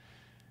 whatever.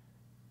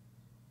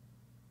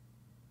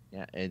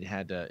 Yeah, it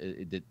had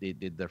it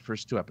did their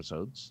first 2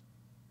 episodes.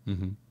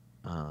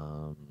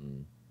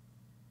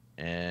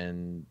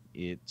 And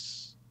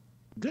it's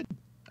good.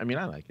 I mean,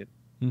 I like it.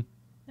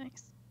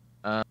 Nice.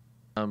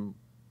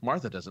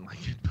 Martha doesn't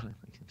like it, but I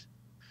like it.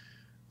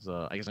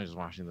 So I guess I'm just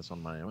watching this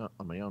on my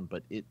own.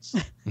 But it's,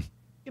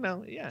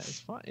 it's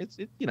fun. It's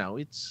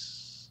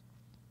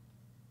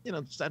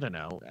I don't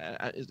know.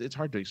 It's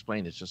hard to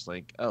explain. It's just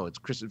like, oh, it's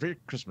very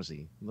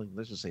Christmassy.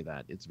 Let's just say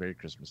that it's very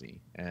Christmassy,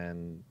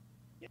 and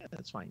yeah,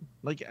 that's fine.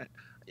 Like,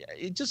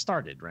 it just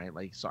started, right?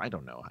 Like, so I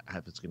don't know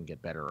if it's going to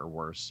get better or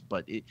worse,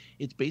 but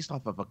it's based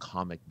off of a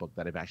comic book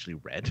that I've actually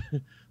read,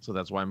 so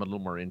that's why I'm a little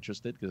more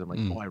interested because I'm like,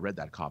 oh, I read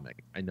that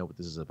comic. I know what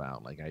this is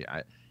about. Like,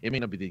 it may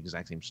not be the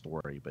exact same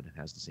story, but it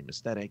has the same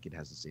aesthetic. It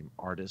has the same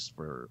artist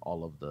for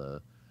all of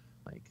the,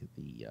 like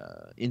the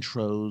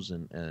intros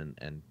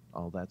and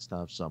all that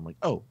stuff. So I'm like,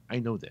 oh, I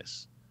know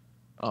this.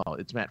 Oh,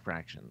 it's Matt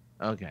Fraction.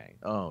 Okay.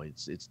 Oh,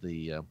 it's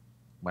the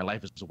My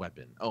Life is a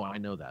Weapon. Oh, I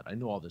know that. I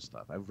know all this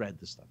stuff. I've read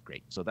this stuff.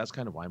 Great. So that's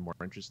kind of why I'm more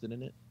interested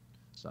in it.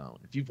 So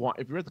if you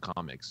read the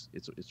comics,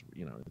 it's I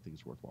think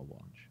it's worthwhile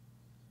watch.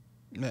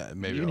 Yeah,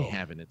 maybe even if you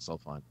haven't, it's so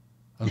fun.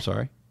 I'm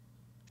sorry.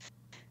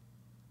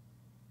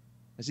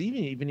 I say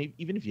even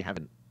if you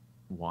haven't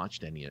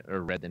watched any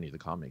or read any of the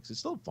comics, it's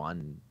still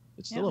fun.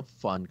 It's still a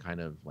fun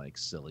kind of like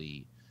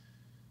silly,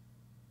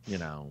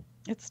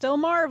 It's still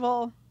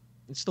Marvel.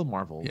 It's still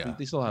Marvel. Yeah.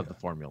 They still have the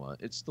formula.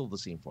 It's still the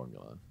same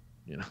formula,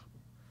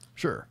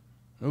 Sure.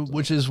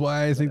 Which is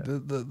why I think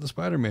the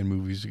Spider-Man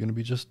movies are going to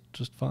be just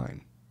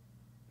fine.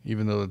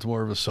 Even though it's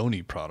more of a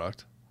Sony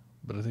product,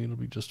 but I think it'll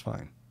be just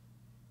fine.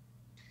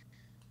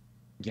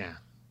 Yeah.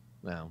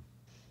 Well,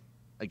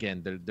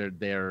 again,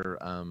 they're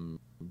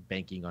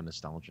banking on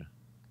nostalgia.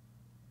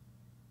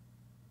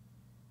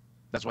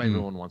 That's why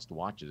everyone wants to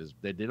watch it. Is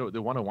they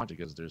want to watch it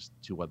because there's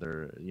two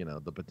other,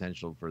 the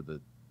potential for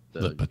the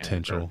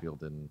potential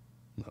Garfield and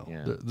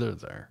they're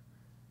there.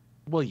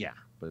 Well, yeah,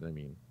 but I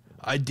mean,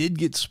 I did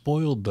get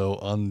spoiled though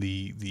on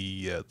the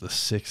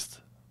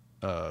sixth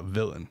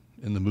villain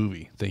in the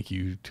movie. Thank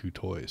you to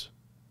Toys.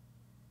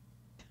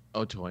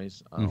 Oh,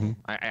 Toys. Oh,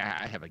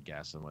 I have a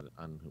guess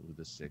on who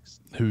the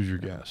sixth. Who's your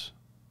guess?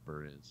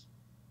 Is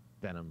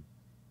Venom.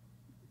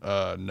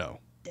 No.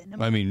 Venom?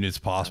 I mean, it's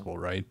possible,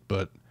 right?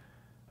 But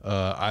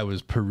I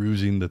was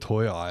perusing the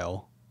toy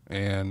aisle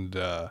and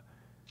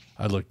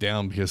I looked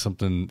down because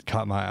something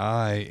caught my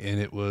eye, and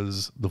it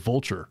was the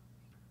Vulture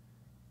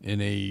in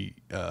a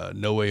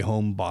No Way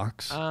Home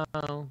box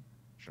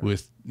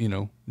with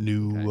new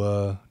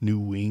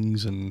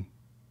wings and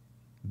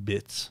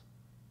bits.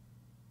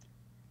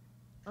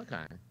 Okay.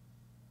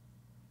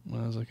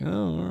 I was like,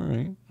 oh,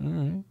 all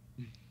right.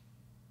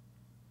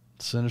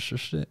 Sinister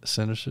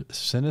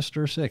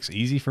Six,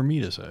 easy for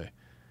me to say.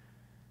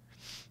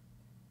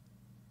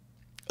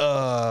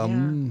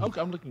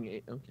 Okay, I'm looking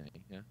at. Okay,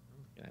 yeah, I'm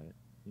looking at it.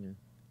 Yeah.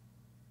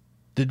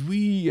 Did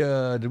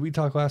we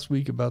talk last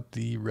week about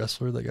the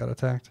wrestler that got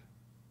attacked?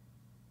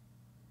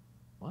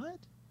 What?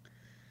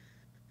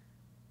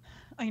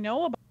 I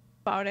know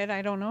about it.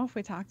 I don't know if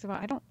we talked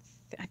about.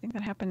 I think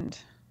that happened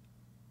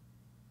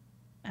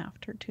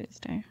after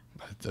Tuesday.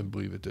 I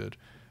believe it did.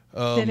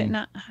 Did it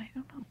not? I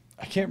don't know.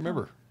 I can't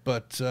remember,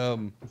 but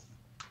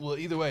well,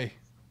 either way,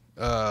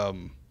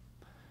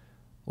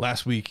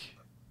 last week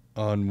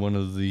on one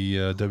of the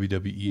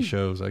WWE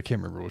shows, I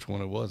can't remember which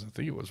one it was. I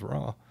think it was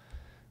Raw.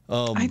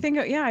 I think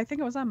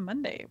it was on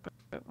Monday,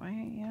 but why?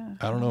 Yeah,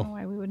 I don't know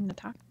why we wouldn't have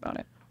talked about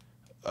it.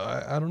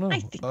 I don't know. I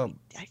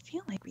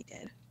feel like we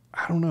did.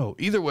 I don't know.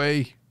 Either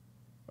way,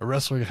 a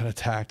wrestler got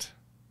attacked.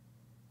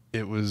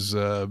 It was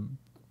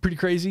pretty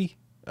crazy.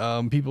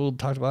 People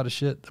talked a lot of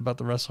shit about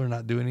the wrestler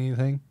not doing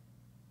anything,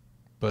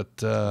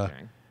 but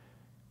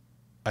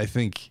I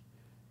think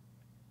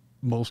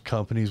most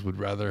companies would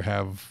rather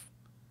have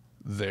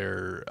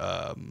their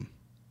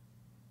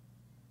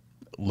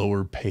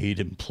lower paid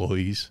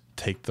employees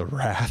take the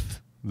wrath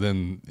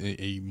than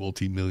a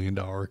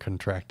multi-million-dollar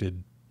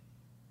contracted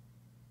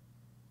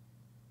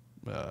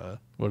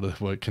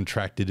what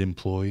contracted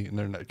employee, and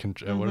they're not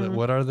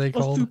what are they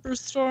called? A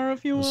superstar,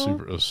 if you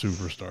will. A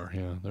superstar.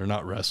 Yeah, they're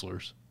not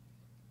wrestlers.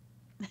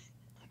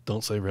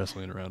 Don't say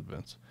wrestling around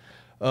Vince.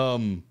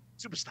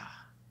 Superstar.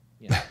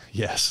 Yeah.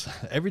 Yes.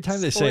 Every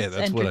time they say it,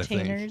 that's what I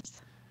think.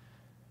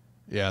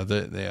 Yeah,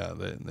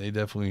 they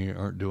definitely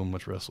aren't doing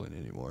much wrestling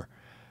anymore.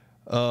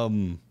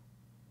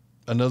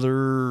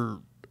 Another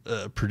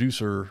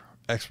producer,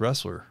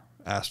 ex-wrestler,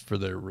 asked for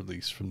their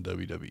release from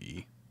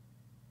WWE.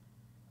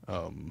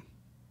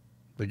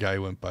 The guy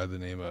went by the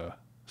name of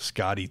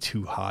Scotty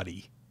Too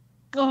Hottie.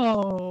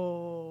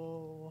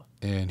 Oh.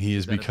 And he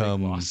has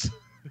become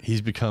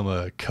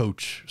a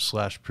coach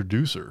 /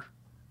 producer,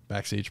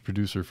 backstage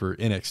producer for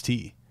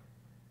NXT.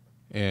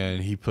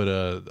 And he put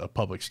a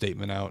public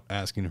statement out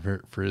asking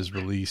for his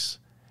release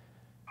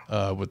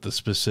with the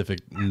specific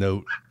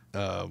note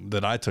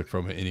that I took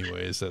from it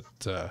anyway, is that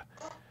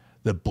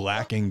the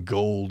black and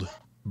gold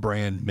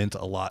brand meant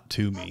a lot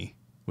to me,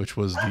 which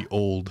was the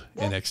old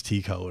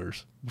NXT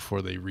colors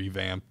before they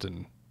revamped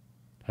and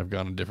have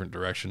gone a different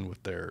direction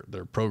with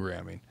their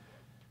programming.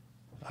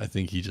 I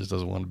think he just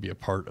doesn't want to be a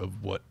part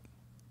of what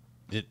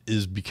it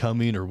is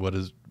becoming or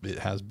it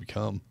has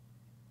become.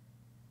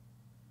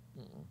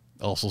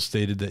 Also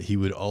stated that he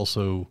would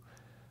also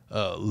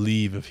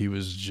leave if he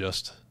was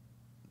just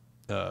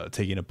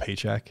taking a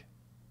paycheck.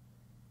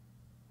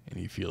 And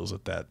he feels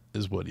that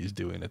is what he's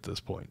doing at this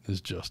point, is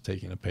just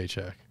taking a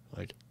paycheck.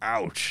 Like,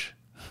 ouch.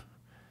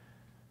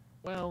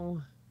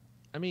 Well,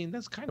 I mean,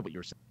 that's kind of what you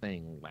were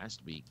saying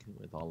last week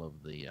with all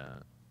of the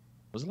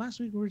Was it last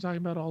week we were talking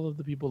about all of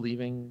the people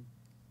leaving?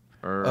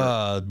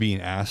 Or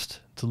being asked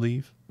to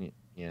leave?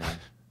 Yeah.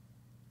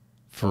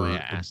 For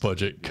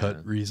budget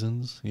cut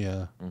reasons.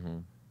 Yeah. Mm-hmm.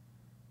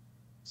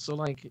 So,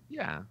 like,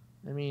 yeah.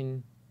 I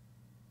mean,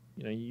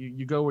 you know,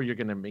 you go where you're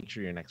going to make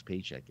sure your next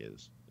paycheck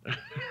is.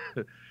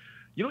 You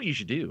know what you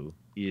should do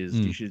is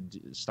you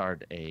should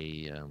start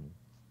an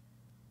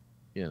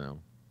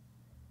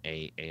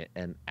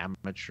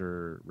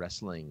amateur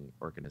wrestling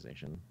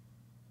organization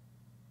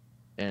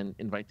and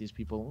invite these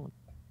people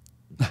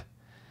on.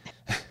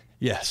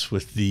 Yes,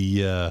 with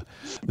the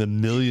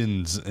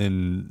millions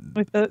and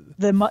with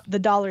the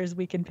dollars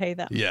we can pay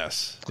them.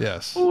 Yes.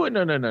 Oh,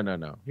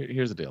 no.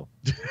 Here's the deal.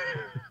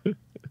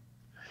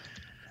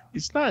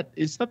 It's not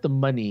the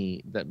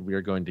money that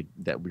we're going to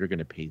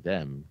pay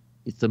them.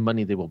 It's the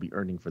money they will be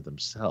earning for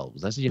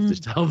themselves. That's what you have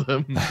to tell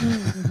them.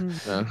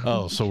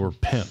 Oh, so we're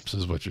pimps,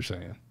 is what you're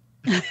saying.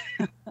 You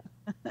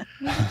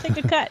just take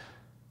a cut.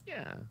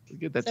 Yeah, we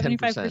get that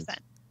 10%.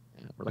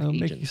 Yeah, we're like I'll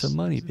agents. make you some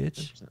money,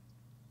 bitch.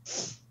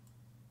 10%.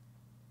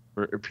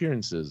 For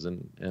appearances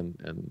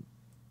and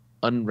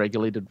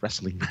unregulated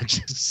wrestling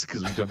matches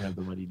because we don't have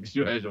the money to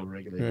do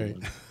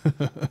unregulated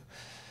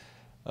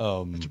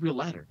ones. It's a real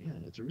ladder. Yeah,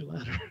 it's a real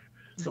ladder.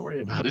 Don't worry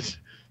about it.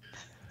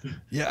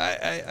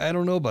 Yeah, I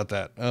don't know about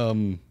that.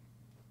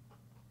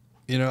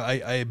 You know,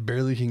 I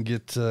barely can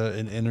get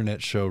an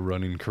internet show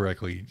running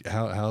correctly.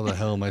 How the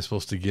hell am I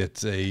supposed to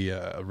get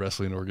a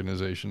wrestling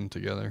organization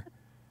together?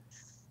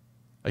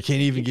 I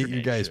can't even get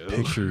your guys'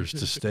 pictures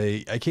to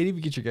stay. I can't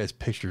even get your guys'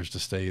 pictures to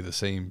stay the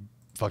same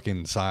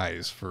fucking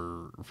size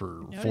for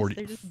 40.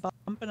 They're just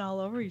bumping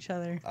all over each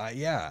other.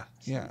 Yeah.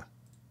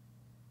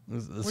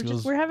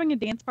 We're having a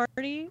dance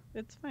party.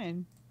 It's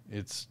fine.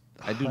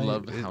 I do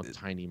love how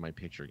tiny my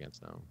picture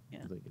gets now. Yeah.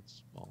 I think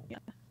it's small. Yeah.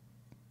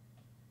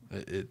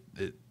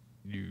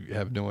 You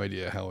have no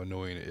idea how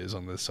annoying it is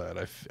on this side.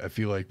 I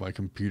feel like my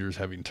computer's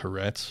having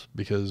Tourette's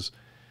because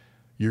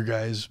your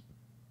guys'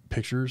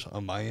 pictures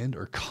on my end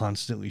are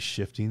constantly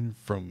shifting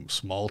from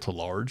small to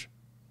large.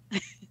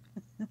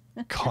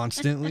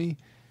 Constantly.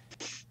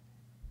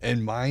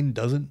 And mine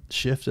doesn't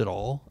shift at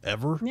all,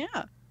 ever.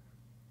 Yeah.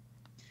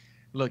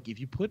 Look, if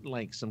you put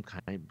like some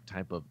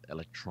type of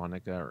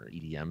electronica or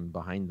EDM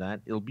behind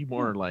that, it'll be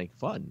more like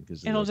fun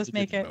because it'll just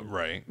make it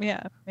right.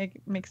 Yeah,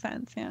 make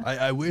sense. Yeah.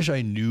 I wish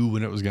I knew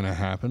when it was gonna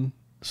happen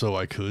so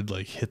I could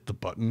like hit the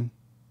button,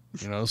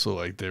 you know, so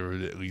like there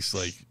would at least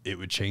like it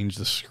would change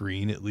the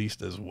screen at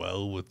least as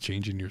well with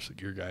changing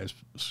your guys'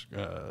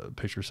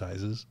 picture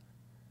sizes.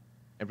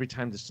 Every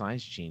time the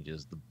size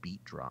changes, the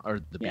beat drop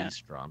or the bass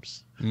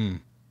drops.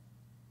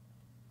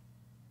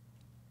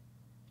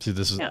 See,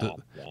 this is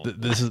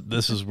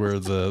where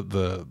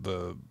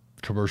the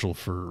commercial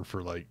for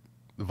like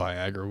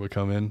Viagra would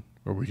come in,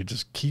 where we could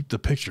just keep the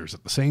pictures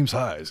at the same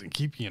size and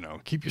keep you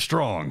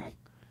strong.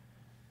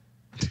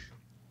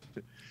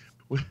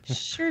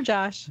 Sure,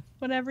 Josh.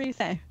 Whatever you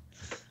say.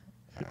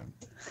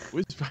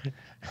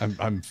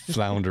 I'm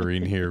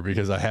floundering here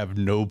because I have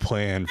no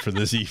plan for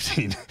this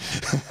evening.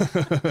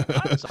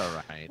 That's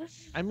all right.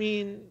 I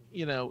mean,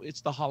 it's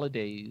the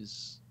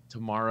holidays.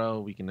 Tomorrow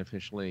we can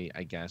officially,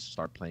 I guess,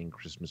 start playing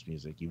Christmas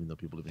music, even though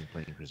people have been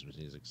playing Christmas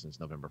music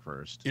since November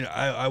 1st.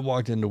 I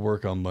walked into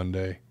work on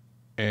Monday,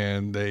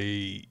 and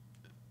they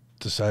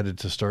decided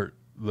to start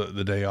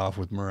the day off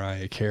with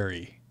Mariah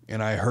Carey,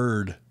 and I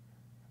heard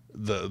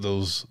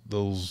those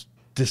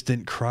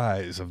distant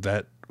cries of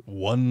that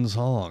one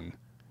song.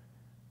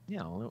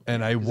 Yeah,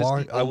 and I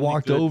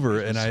walked over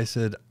and I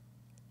said,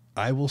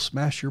 "I will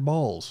smash your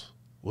balls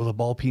with a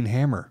ball peen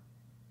hammer.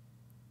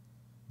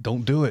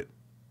 Don't do it."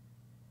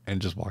 And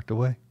just walked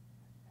away.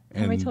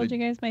 Have I told you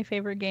guys my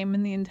favorite game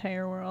in the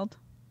entire world?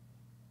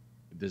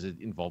 Does it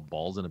involve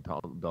balls and a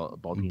ball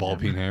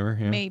peen hammer?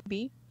 Yeah.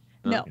 Maybe.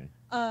 Oh, no. okay.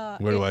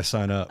 Where do I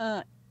sign up?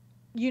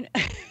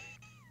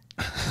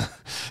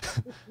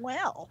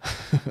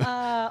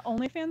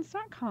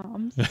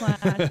 Onlyfans.com/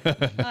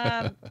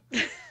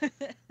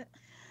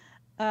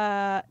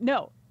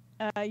 no.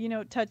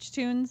 Touch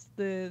Tunes,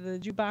 the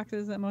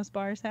jukeboxes that most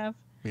bars have.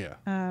 Yeah.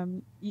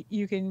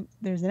 You can.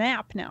 There's an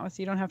app now,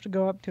 so you don't have to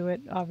go up to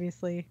it,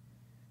 obviously,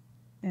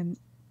 and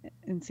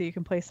so you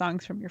can play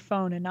songs from your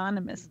phone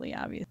anonymously,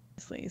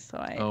 obviously. So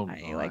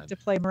I like to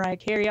play Mariah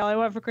Carey, "All I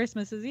Want for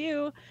Christmas Is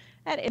You"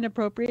 at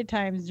inappropriate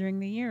times during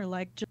the year,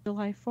 like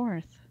July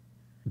 4th.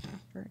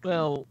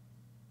 Well,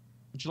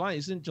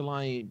 isn't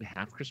July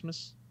half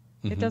Christmas?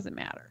 It doesn't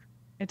matter.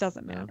 It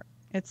doesn't matter.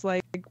 It's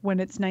like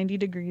when it's 90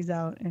 degrees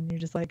out, and you're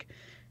just like,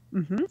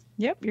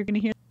 yep, you're gonna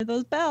hear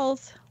those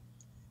bells.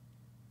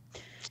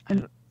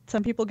 And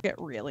some people get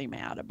really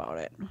mad about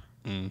it.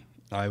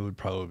 I would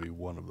probably be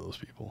one of those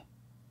people.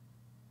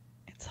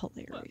 It's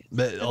hilarious.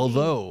 But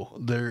although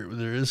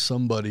there is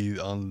somebody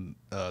on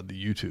the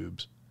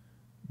YouTubes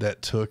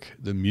that took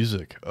the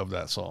music of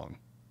that song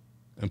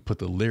and put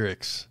the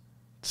lyrics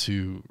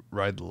to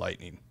 "Ride the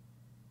Lightning"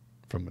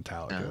 from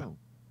Metallica. Oh.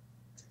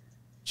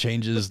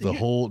 Changes the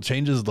whole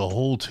tune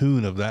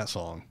of that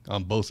song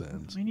on both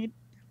ends. We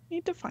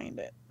need to find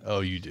it.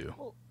 Oh, you do.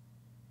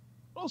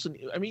 Also,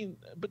 I mean,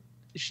 but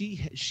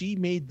she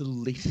made the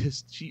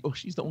latest.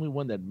 She's the only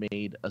one that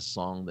made a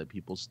song that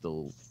people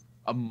still,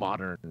 a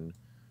modern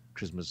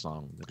Christmas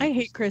song. I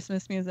hate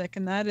Christmas music,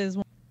 and that is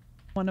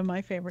one of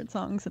my favorite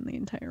songs in the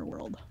entire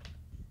world.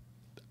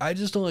 I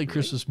just don't like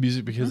Christmas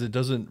music because it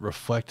doesn't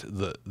reflect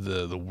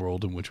the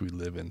world in which we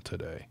live in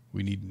today.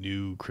 We need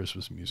new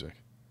Christmas music.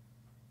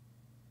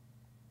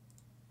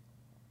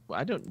 Well,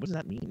 what does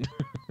that mean?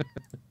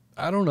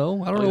 I don't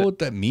know. I don't know what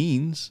that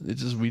means.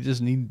 We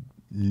just need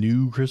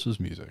new Christmas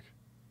music.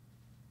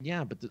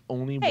 Yeah, but the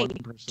only Hey, one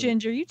person.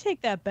 Ginger, you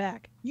take that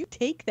back. You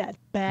take that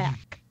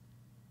back.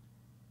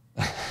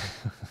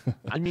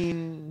 I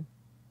mean,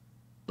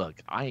 look,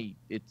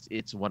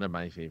 it's one of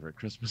my favorite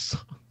Christmas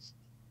songs.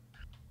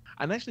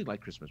 I actually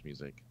like Christmas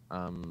music.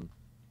 I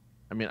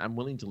mean, I'm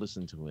willing to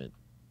listen to it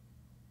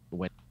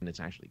when it's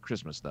actually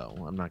Christmas, though.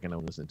 I'm not going to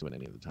listen to it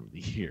any other time of the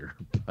year.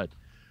 But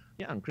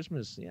yeah, on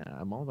Christmas, yeah,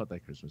 I'm all about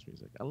that Christmas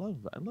music. I love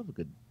a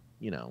good,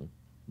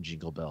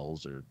 jingle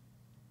bells or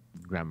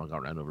Grandma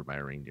got run over by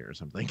a reindeer or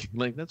something.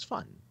 Like, that's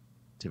fun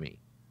to me.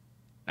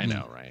 I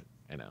know, right?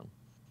 I know.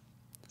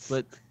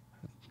 But,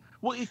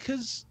 well,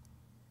 because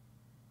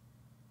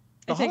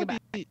I take it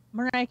back.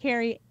 Mariah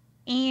Carey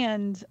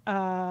and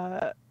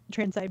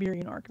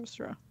Trans-Siberian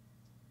Orchestra.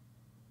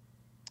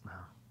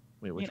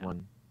 Wait, which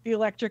one? The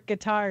electric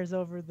guitars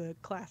over the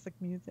classic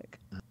music.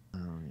 Oh,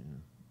 yeah.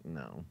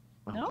 No.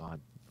 Oh, no?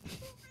 God.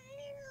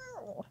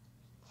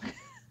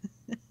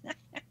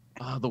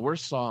 The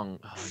worst song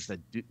is that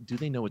Do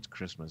They Know It's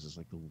Christmas is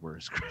like the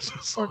worst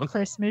Christmas song. Or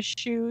Christmas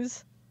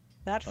Shoes.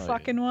 That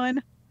fucking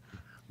one.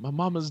 My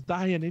mama's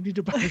dying. I need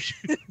to buy her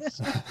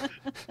shoes.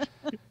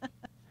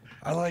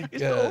 I like.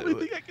 It's the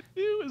only thing I can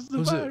do is the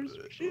buy her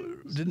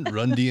shoes. Didn't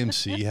Run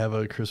DMC have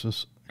a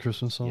Christmas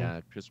song?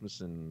 Yeah,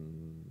 Christmas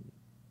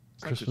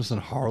in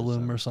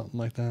Harlem or something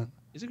like that.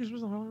 Is it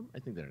Christmas in Harlem? I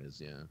think there is.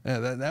 Yeah. Yeah,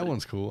 that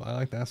one's cool. I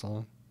like that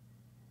song.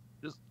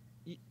 Just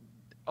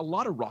a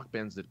lot of rock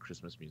bands did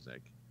Christmas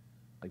music.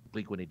 Like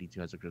Blink-182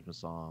 has a Christmas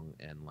song,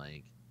 and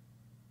like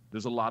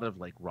there's a lot of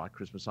like rock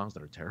Christmas songs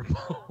that are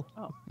terrible.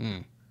 Oh.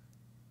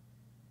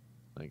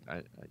 Like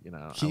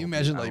Can you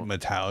imagine like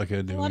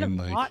Metallica doing a lot of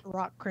like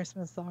rock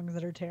Christmas songs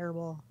that are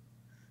terrible?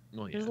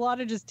 Well, yeah. There's a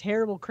lot of just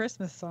terrible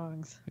Christmas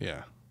songs.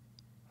 Yeah,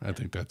 I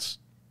think that's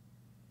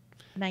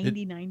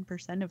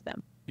 99% of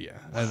them. Yeah,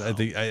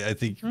 I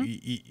think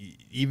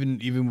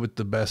even with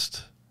the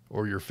best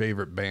or your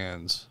favorite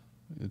bands,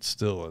 it's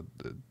still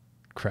a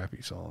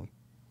crappy song.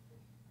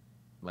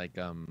 Like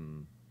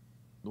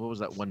what was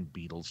that one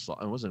Beatles song?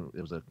 It was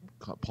a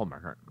Paul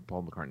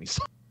McCartney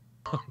song.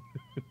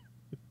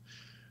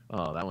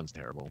 Oh, that one's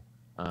terrible.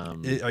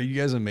 Are you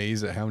guys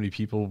amazed at how many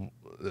people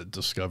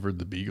discovered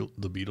the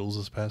Beatles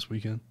this past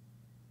weekend?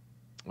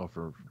 Oh,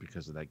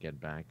 because of that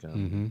Get Back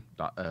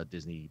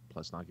Disney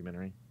Plus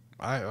documentary.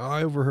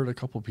 I overheard a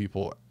couple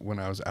people when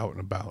I was out and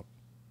about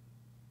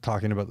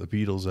talking about the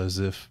Beatles as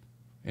if,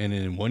 and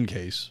in one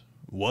case,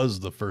 was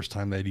the first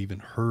time they'd even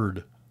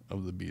heard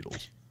of the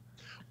Beatles.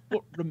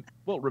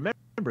 Well,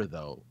 remember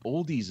though,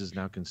 oldies is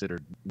now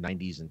considered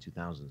 90s and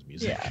 2000s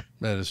music. Yeah,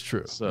 that is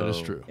true. That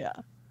is true. Yeah,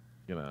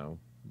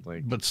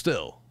 but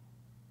still,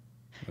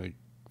 like,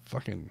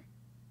 fucking.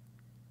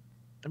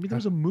 I mean, there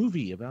was a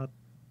movie about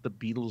the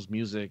Beatles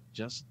music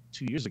just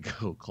 2 years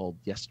ago called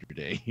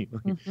Yesterday.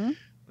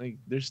 Like,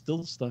 there's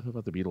still stuff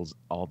about the Beatles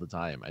all the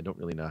time. I don't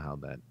really know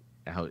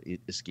how it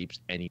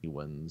escapes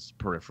anyone's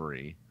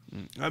periphery.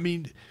 I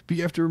mean, but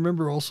you have to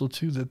remember also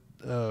too that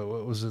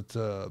what was it?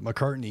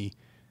 McCartney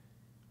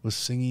was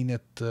singing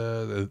at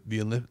the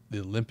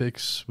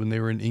Olympics when they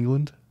were in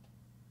England.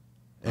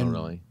 And oh,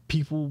 really?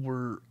 People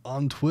were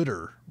on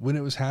Twitter when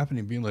it was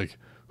happening, being like,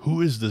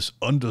 "Who is this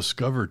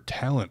undiscovered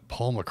talent,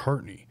 Paul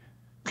McCartney?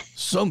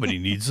 Somebody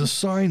needs to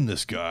sign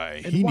this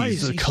guy. He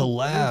needs to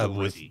collab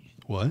with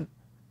what?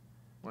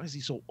 Why is he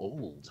so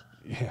old?"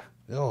 Yeah.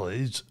 Oh,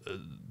 he's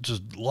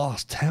just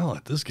lost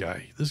talent. This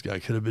guy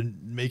could have been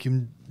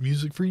making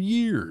music for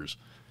years.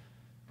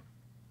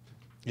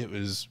 It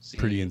was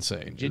pretty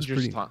insane.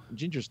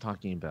 Ginger's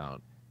talking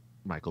about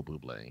Michael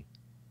Bublé.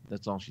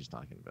 That's all she's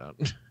talking about.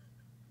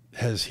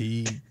 Has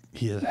he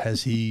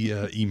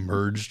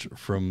emerged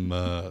from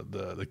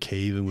the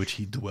cave in which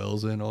he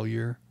dwells in all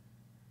year?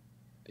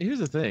 Here's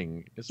the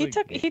thing. He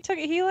took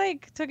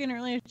an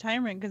early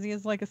retirement because he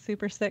was like a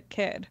super sick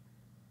kid.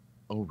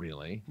 Oh,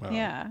 really? Wow.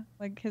 Yeah,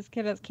 like his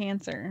kid has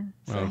cancer,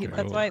 so Okay,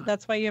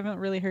 that's why you haven't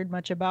really heard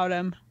much about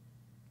him.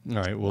 All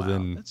right, well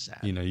then, that's sad.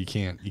 you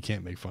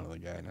can't make fun of the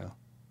guy now.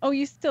 Oh,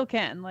 you still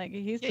can. Like,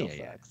 he still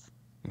sucks.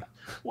 Yeah.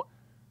 What?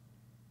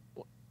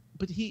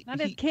 But his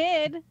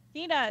kid.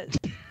 He does.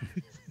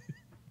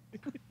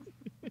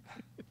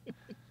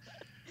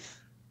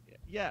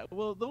 Yeah,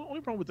 well, the only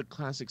problem with the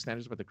classic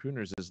standards about the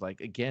crooners is, like,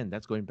 again,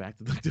 that's going back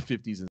to like the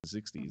 50s and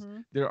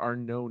 60s. There are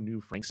no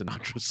new Frank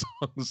Sinatra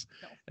songs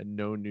and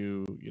no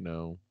new,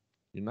 you're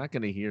not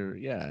going to hear,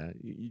 you're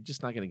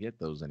just not going to get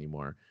those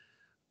anymore.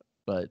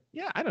 But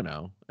yeah, I don't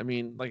know. I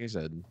mean, like I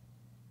said,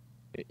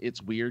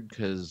 it's weird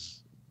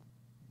because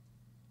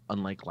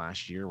unlike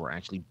last year, we're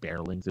actually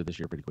barreling through this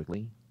year pretty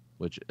quickly.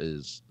 which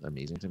is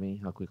amazing to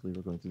me. How quickly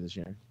we're going through this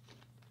year.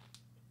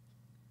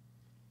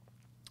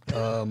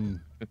 I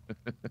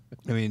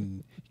mean,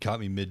 you caught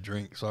me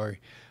mid-drink. Sorry.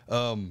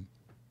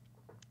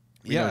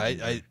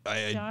 Yeah,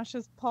 Josh,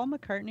 is Paul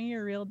McCartney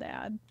your real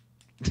dad?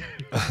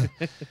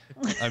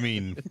 I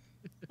mean,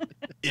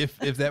 if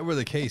that were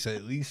the case,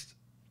 at least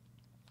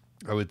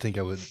I would think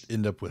I would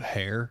end up with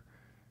hair.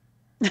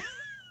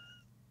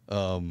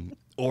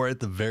 Or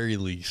at the very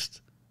least,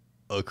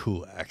 a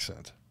cool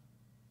accent.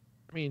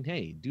 I mean,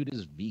 hey, dude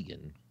is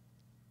vegan.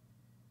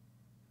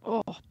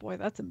 Oh boy,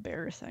 that's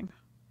embarrassing.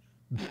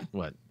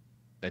 What?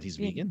 That he's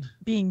vegan?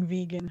 Being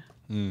vegan.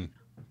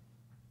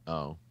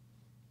 Oh,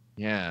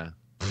 yeah.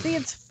 See,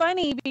 it's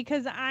funny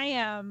because I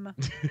am,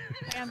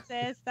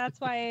 Francis. That's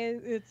why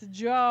it's a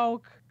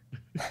joke.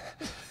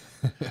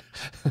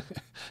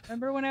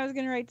 Remember when I was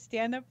going to write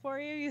stand-up for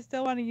you? You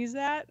still want to use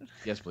that?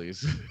 Yes,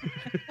 please.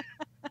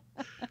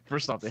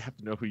 First off, they have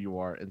to know who you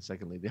are, and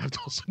secondly, they have to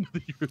also know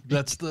that you're vegan.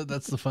 That's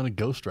the fun of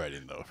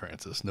ghostwriting, though,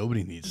 Francis.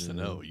 Nobody needs to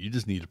know. You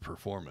just need to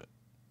perform it.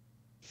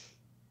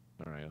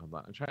 All right, hold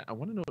on. I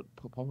want to know what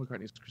Paul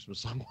McCartney's Christmas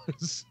song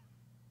was.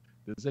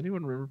 Does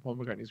anyone remember Paul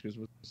McCartney's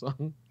Christmas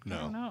song? No. I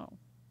don't know.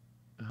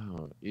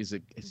 Oh, is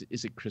it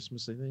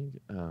Christmas? I think.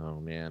 Oh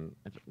man,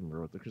 I don't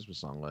remember what the Christmas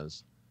song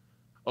was.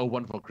 Oh,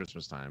 Wonderful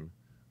Christmas Time.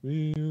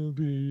 We'll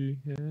be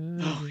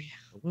having a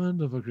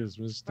wonderful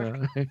Christmas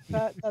time.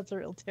 That's a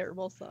real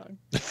terrible song.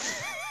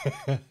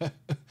 I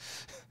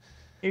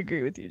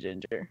agree with you,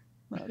 Ginger.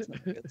 That's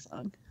not a good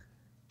song.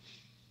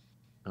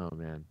 Oh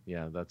man,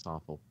 yeah, that's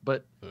awful.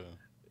 But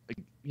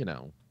you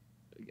know,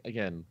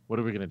 again, what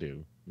are we gonna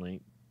do?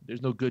 Like,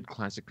 there's no good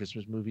classic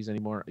Christmas movies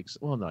anymore.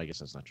 Well, no, I guess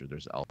that's not true.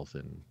 There's Elf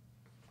and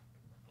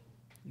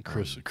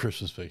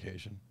Christmas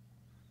Vacation.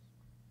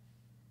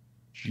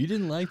 You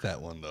didn't like that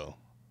one though.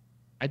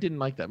 I didn't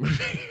like that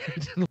movie. I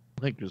didn't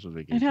like Christmas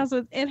Vacation.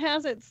 It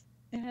has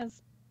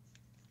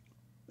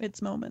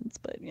its moments,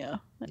 but yeah.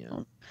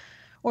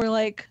 Or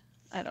like,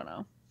 I don't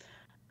know.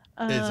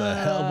 It's a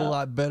hell of a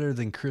lot better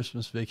than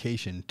Christmas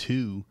Vacation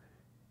 2.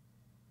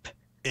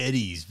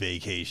 Eddie's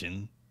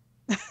Vacation.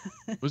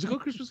 Was it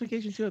called Christmas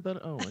Vacation 2? I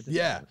thought. Oh, I didn't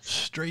know.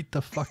 Straight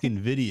to fucking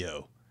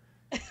video.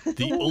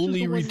 The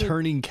only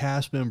returning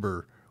cast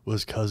member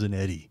was Cousin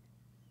Eddie.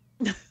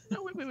 No,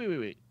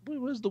 wait. What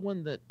was the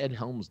one that Ed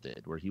Helms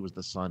did, where he was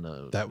the son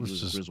of? That was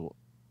just. Griswold.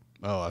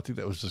 Oh, I think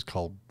that was just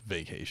called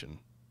Vacation.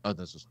 Oh,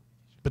 that's just.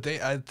 But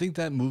I think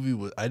that movie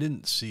was. I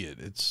didn't see it.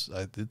 It's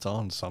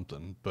on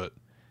something, but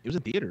it was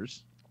in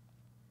theaters.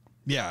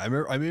 Yeah, I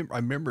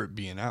remember it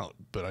being out,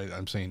 but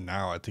I'm saying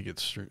now I think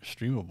it's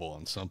streamable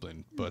on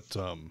something. But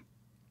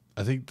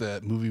I think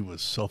that movie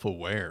was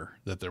self-aware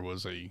that there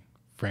was a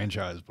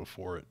franchise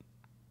before it.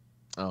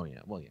 Oh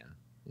yeah, well yeah.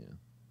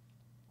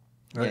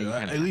 Right,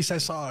 at least I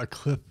saw a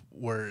clip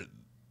where,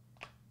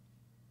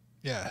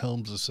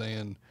 Helms is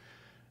saying,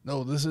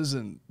 "No, this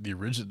isn't the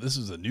original. This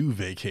is a new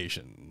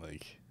Vacation."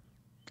 Like,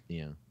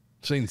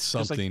 saying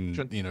something,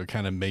 like,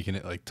 kind of making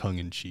it like tongue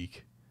in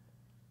cheek.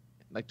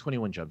 Like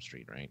 21 Jump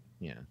Street, right?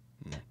 Yeah.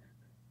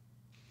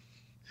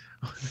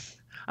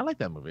 I like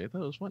that movie. I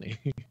thought it was funny.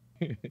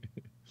 I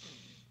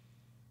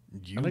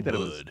like that it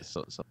was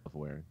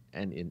self-aware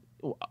and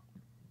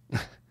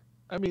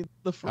I mean,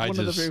 one of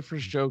the very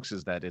first jokes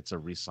is that it's a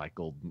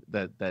recycled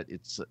that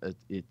it's a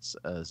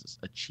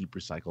cheap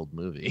recycled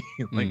movie.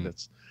 Like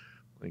that's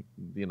like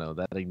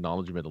that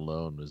acknowledgement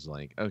alone was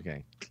like,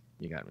 okay,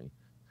 you got me.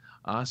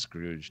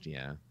 Scrooged,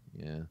 yeah.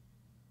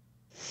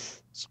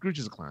 Scrooge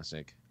is a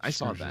classic. I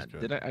saw that.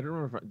 Did I? I don't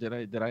remember.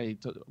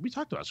 We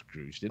talked about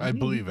Scrooge. Didn't we? I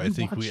believe. I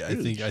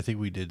think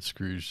we did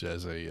Scrooge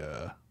as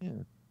a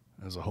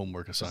as a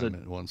homework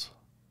assignment once.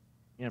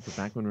 Yeah, but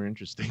back when we were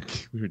interesting,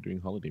 we were doing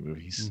holiday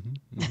movies.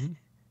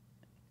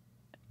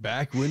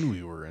 Back when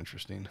we were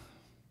interesting.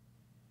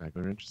 Back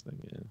when we were interesting.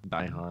 Yeah.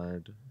 Die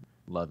Hard,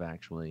 Love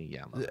Actually.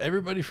 Yeah.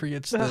 Everybody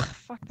forgets that.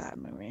 Fuck that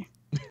movie.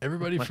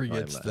 Everybody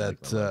forgets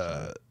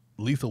that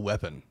Lethal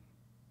Weapon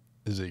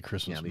is a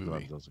Christmas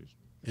movie.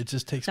 It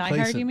just takes place. Die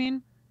Hard, you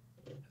mean?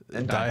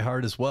 And Die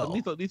Hard as well.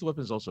 Lethal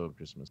Weapon is also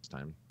Christmas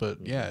time. But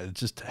it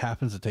just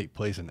happens to take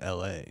place in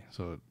L.A.,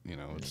 so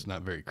it's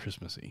not very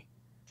Christmassy.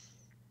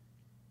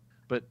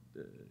 But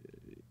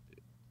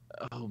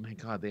oh my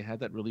God, they had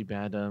that really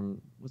bad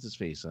what's his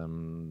face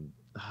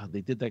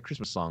they did that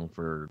Christmas song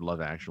for Love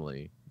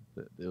Actually.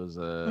 It was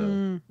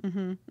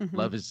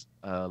Love is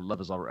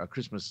all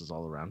Christmas is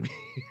all around me.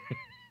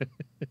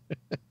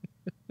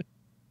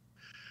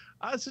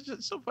 It's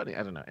just so funny.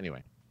 I don't know.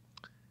 Anyway,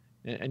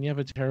 and you have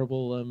a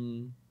terrible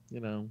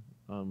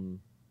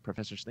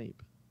Professor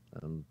Snape.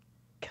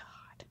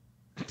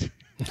 God.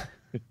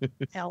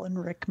 Alan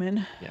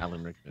Rickman. Yeah,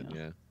 Alan Rickman.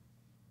 Yeah.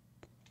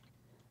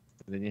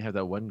 And then you have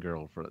that one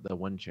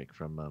chick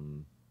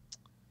from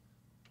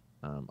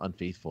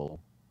Unfaithful,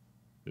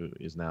 who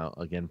is now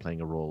again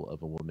playing a role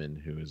of a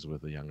woman who is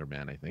with a younger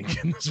man, I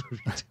think, in this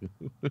movie too.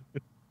 And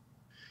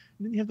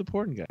then you have the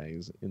porn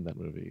guys in that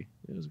movie.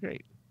 It was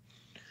great.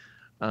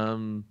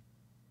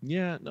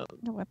 Yeah, no. I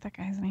know what that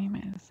guy's name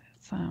is.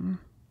 It's For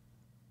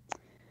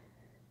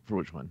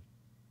which one?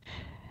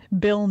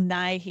 Bill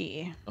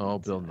Nighy. Oh,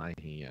 Bill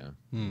Nighy, yeah.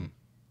 Hmm.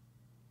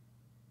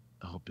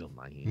 Oh, Bill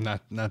Nighy.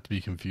 Not to be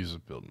confused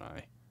with Bill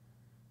Nye.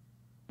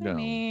 No. I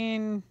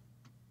mean,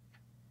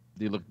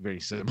 They look very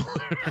similar.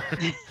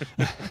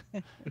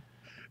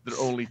 They're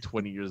only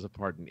 20 years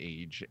apart in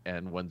age,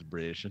 and one's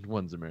British and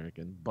one's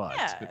American. But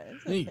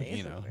yeah,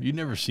 You know, you've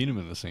never seen them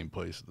in the same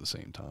place at the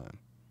same time.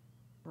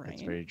 right.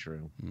 that's very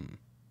true. Hmm.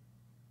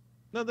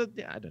 No,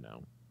 I don't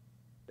know.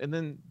 And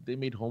then they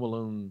made Home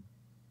Alone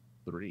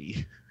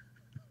 3.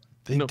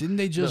 Didn't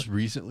they just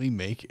recently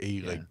make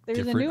a like There's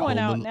a different new one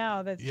out Home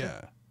now that's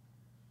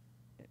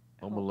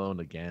Home Alone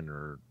again,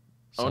 or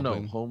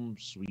something? Home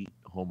Sweet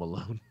Home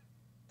Alone.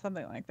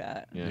 something like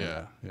that.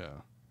 Yeah.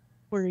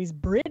 Where he's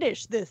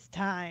British this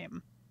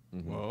time.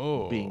 Mhm.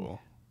 Whoa.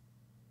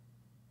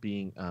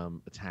 Being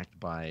attacked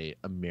by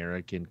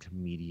American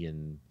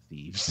comedian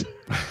thieves.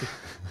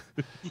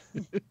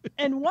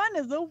 And one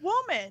is a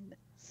woman.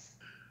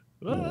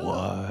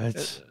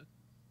 What?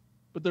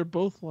 But they're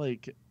both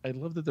like, I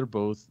love that they're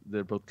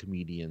both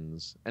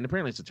comedians, and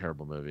apparently it's a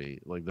terrible movie.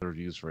 Like the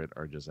reviews for it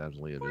are just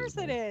absolutely Of course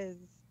abysmal. it is.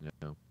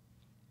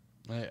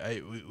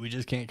 Yeah. We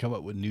just can't come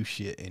up with new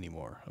shit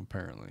anymore,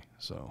 apparently.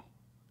 So.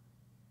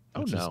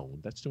 Oh Which is- no,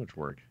 that's too much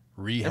work.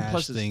 Rehash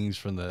plus it's- things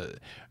from the.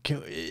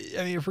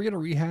 If we're gonna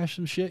rehash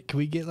some shit, can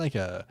we get like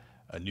a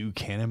new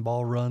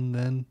Cannonball Run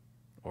then,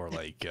 or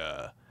like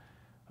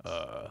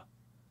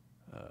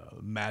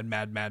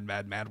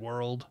Mad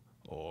World,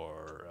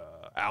 or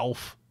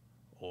Alf,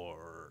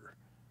 or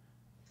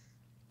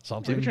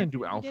something? They've been trying to do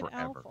We Alf did forever.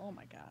 Alf. Oh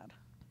my god.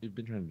 They've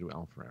been trying to do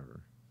Alf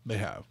forever. They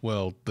have.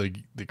 Well, the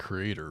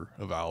creator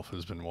of Alf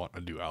has been wanting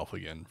to do Alf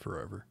again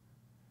forever.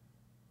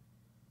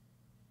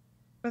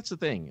 That's the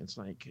thing. It's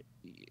like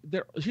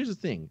here's the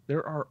thing.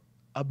 There are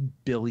a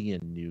billion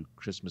new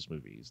Christmas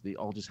movies. They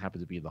all just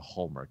happen to be the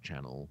Hallmark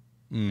Channel,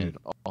 and it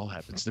all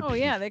happens to Oh be.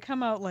 yeah, they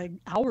come out like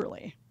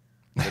hourly.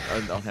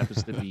 It all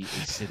happens to be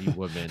a city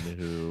woman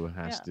who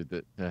has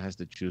that has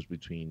to choose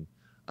between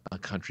a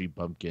country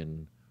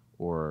bumpkin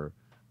or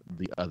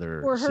the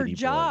other. Or her city boy.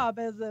 job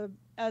as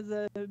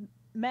a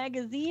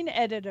magazine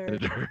editor,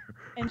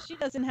 and she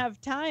doesn't have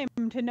time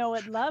to know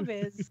what love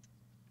is.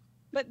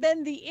 But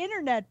then the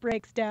internet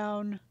breaks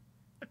down,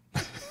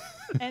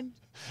 and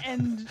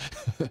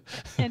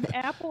an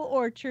apple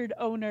orchard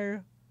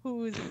owner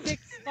who's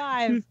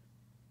 6'5"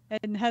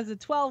 and has a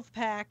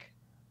 12-pack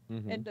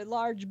Mhm. and a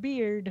large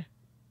beard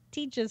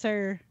teaches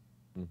her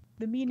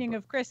the meaning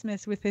of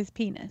Christmas with his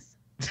penis.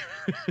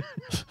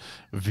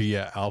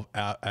 via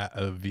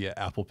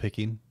apple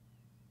picking.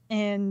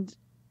 And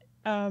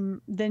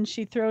then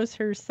she throws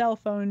her cell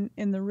phone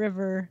in the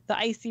river, the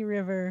icy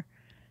river,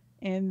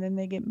 and then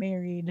they get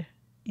married.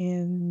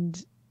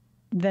 And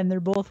then they're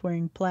both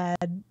wearing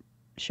plaid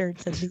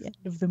shirts at the end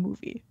of the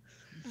movie.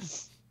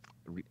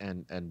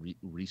 And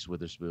Reese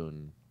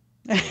Witherspoon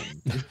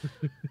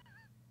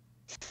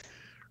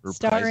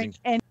Starring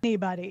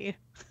anybody.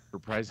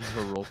 reprising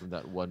her role from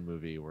that one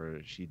movie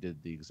where she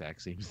did the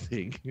exact same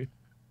thing.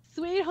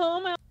 Sweet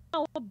Home That's the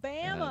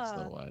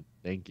Alabama. one.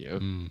 Thank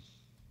you.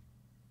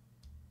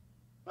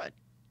 But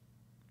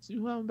see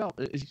who I'm about.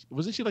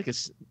 Wasn't she like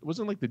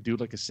wasn't like the dude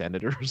like a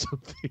senator or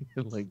something?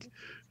 Like,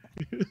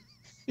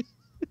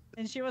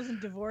 And she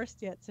wasn't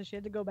divorced yet, so she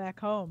had to go back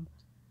home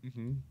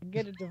mhm. and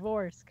get a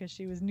divorce because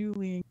she was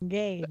newly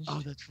engaged.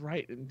 Oh, that's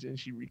right. And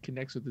she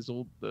reconnects with this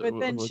old. But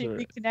then with she her-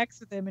 reconnects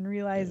with him and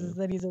realizes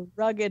that he's a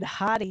rugged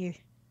hottie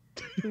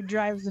who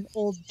drives an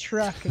old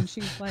truck. And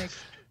she's like,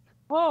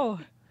 "Oh,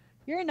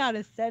 you're not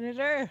a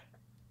senator.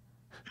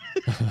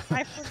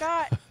 I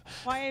forgot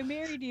why I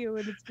married you,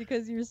 and it's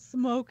because you're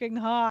smoking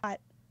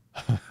hot."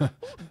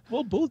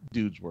 Well, both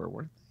dudes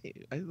weren't they?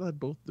 I thought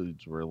both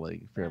dudes were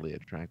like fairly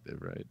attractive,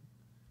 right?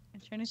 I'm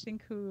trying to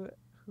think who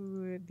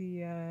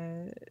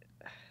the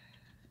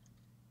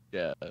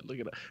Yeah, look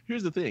at it.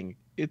 Here's the thing.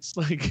 It's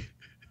like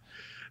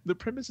the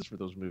premises for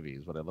those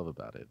movies. What I love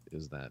about it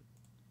is that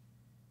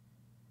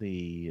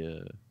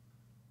the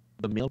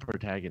male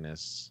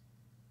protagonists,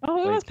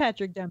 oh, it like- was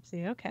Patrick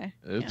Dempsey. Okay.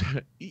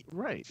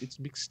 right? It's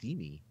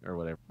McSteamy or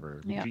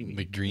whatever. Yeah.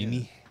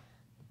 McDreamy.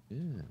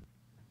 Yeah.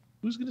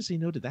 Who's gonna say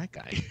no to that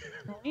guy?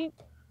 Right?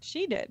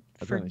 She did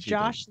for Apparently she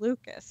Josh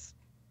Lucas.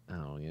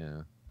 Oh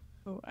yeah.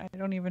 Who I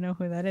don't even know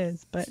who that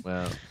is, but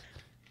Well,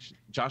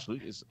 Josh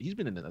Lucas, he's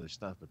been in other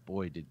stuff, but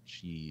boy, did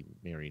she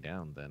marry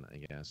down then, I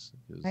guess.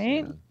 'Cause,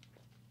 Right?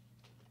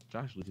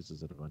 Josh Lucas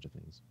is in a bunch of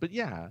things. But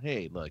yeah,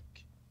 hey, look,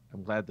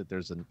 I'm glad that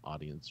there's an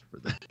audience for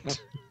that.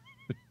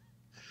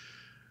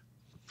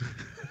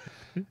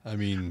 I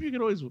mean, You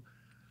can always.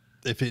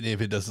 if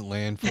it doesn't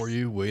land for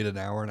you, wait an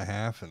hour and a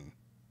half, and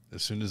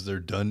as soon as they're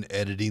done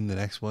editing the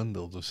next one,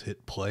 they'll just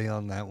hit play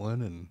on that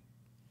one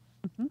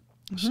and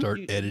start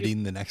You-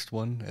 editing the next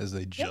one as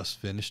they just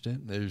finished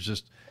it. There's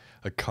just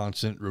a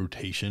constant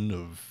rotation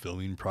of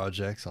filming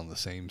projects on the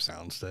same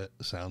sound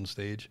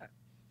stage.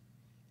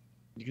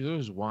 You can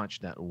always watch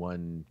that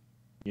one,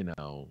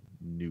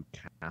 new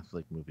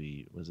Catholic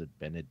movie. Was it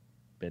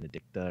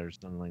Benedicta or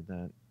something like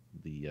that?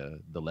 The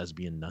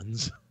lesbian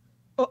nuns.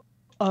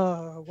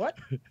 what?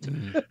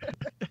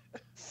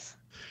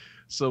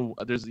 So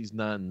there's these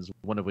nuns,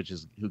 one of which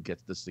is who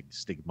gets the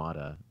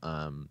stigmata.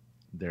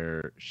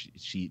 They're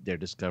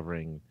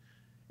discovering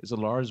it's a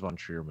Lars von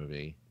Trier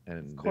movie,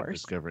 and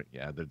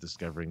they're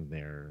discovering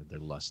their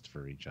lust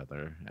for each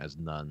other as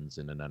nuns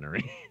in a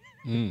nunnery.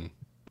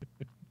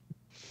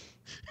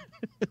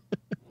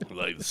 I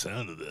like the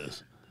sound of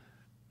this.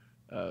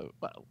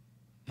 Well,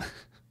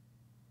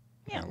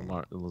 Yeah.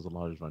 it was a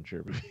Lars von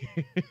Trier movie.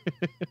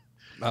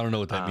 I don't know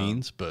what that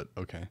means, but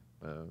okay.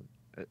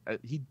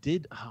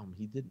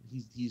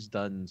 He's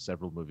done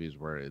several movies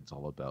where it's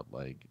all about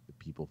like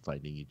people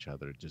fighting each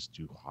other just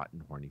too hot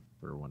and horny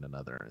for one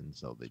another, and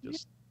so they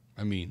just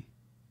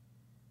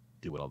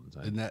do it all the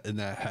time.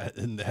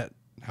 Isn't that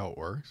how it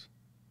works?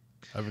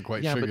 I haven't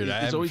quite figured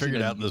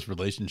figured out this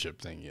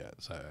relationship thing yet.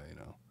 So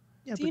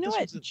Yeah, do you know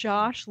what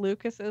Josh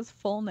Lucas's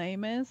full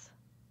name is?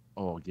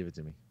 Oh, give it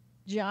to me.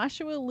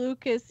 Joshua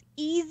Lucas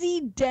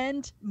Easy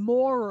Dent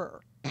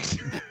Moorer.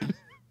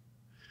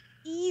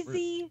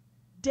 Easy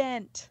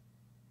Dent.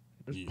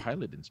 There's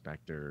Pilot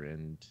Inspector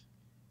and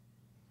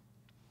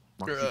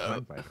Moxie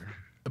Crime Fighter.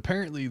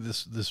 Apparently,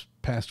 this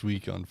past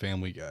week on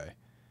Family Guy,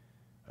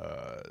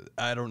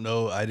 I don't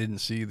know. I didn't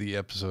see the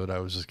episode. I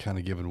was just kind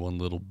of given one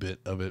little bit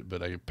of it,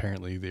 but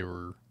apparently they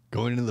were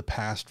going into the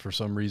past for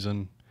some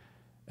reason,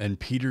 and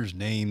Peter's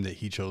name that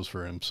he chose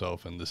for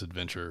himself in this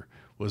adventure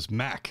was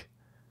Mac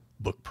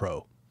Book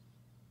Pro.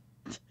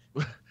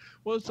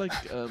 Well, it's like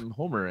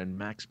Homer and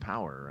Max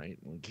Power, right?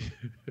 Like,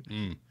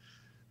 you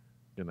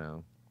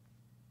know,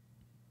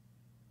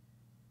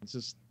 it's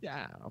just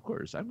of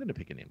course, I'm going to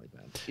pick a name like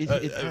that. It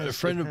has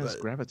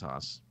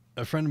gravitas.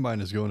 A friend of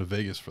mine is going to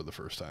Vegas for the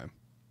first time,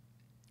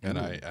 and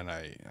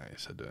I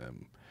said to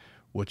him,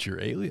 "What's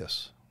your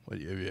alias?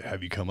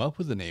 Have you come up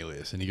with an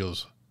alias?" And he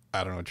goes,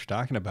 "I don't know what you're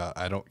talking about.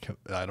 I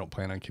don't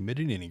plan on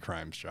committing any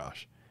crimes,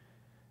 Josh."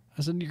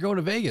 I said, "You're going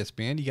to Vegas,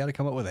 man. You got to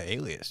come up with an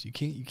alias. You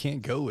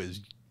can't go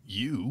as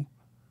you.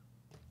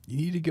 You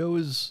need to go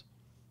as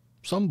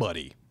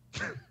somebody."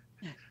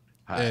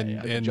 Hi,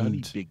 I'm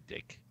Johnny Big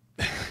Dick.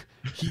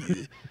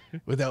 He,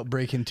 without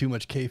breaking too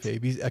much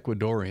kayfabe, he's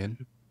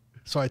Ecuadorian.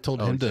 So I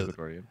told him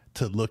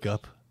to look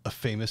up a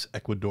famous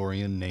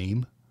Ecuadorian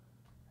name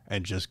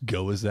and just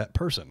go as that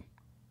person.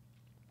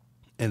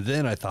 And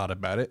then I thought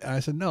about it, and I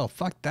said, no,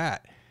 fuck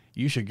that.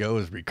 You should go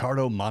as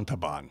Ricardo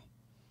Montalban.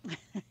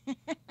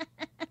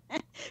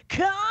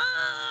 Come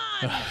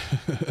on!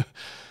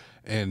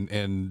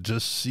 and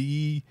just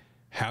see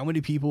how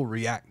many people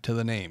react to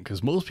the name.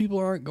 Because most people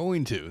aren't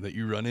going to that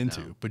you run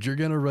into. But you're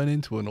going to run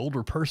into an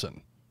older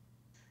person.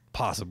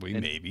 Possibly,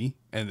 maybe.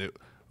 And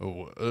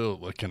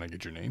what can I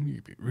get your name?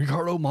 You be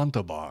Ricardo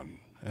Montalban.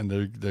 And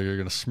they're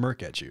going to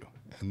smirk at you.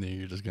 And then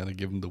you're just going to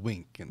give them the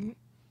wink. And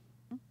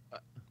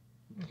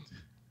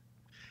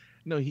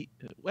no,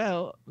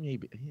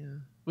 maybe, yeah.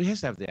 Well, he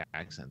has to have the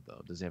accent,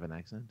 though. Does he have an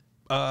accent?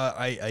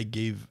 I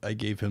gave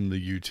him the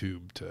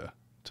YouTube to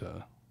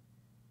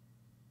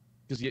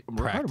because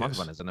Ricardo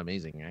Montalban has an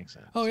amazing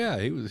accent. Oh yeah,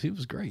 he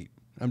was great.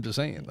 I'm just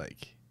saying,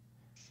 like,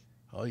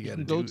 all you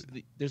gotta do.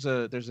 There's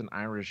an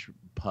Irish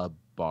pub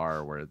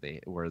bar where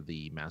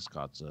the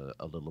mascot's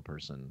a little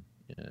person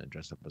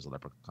dressed up as a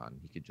leprechaun.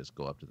 He could just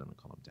go up to them and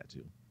call him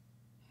Tattoo.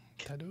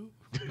 Tattoo.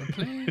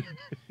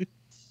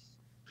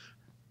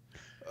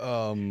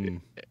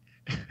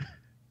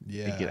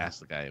 Yeah. You could ask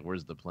the guy,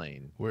 "Where's the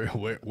plane?"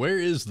 Where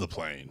is the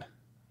plane?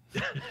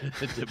 The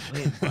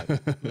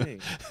plane.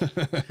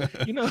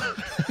 You know.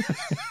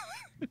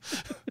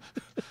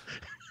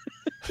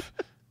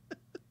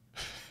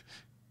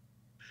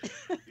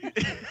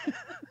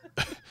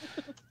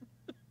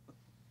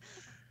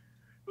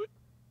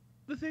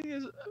 The thing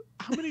is,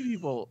 how many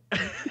people?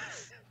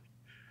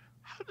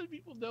 How do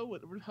people know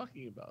what we're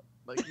talking about?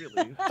 Like,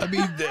 really? I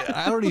mean,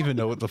 I don't even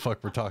know what the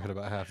fuck we're talking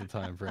about half the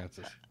time,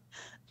 Francis.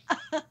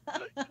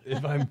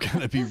 If I'm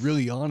gonna be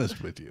really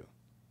honest with you.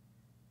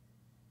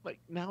 Like,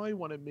 now I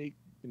want to make,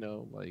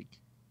 like,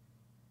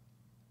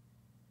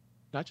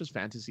 not just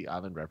Fantasy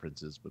Island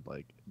references, but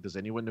like, does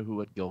anyone know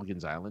what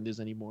Gilligan's Island is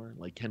anymore?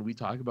 Like, can we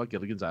talk about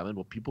Gilligan's Island?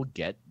 Will people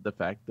get the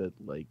fact that,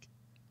 like,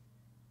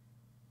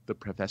 the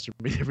professor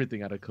made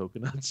everything out of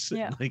coconuts?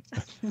 Yeah.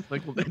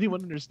 Like, will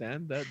anyone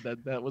understand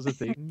that was a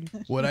thing?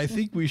 What I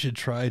think we should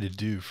try to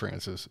do,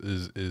 Francis,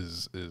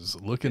 is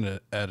looking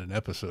at an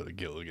episode of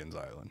Gilligan's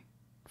Island.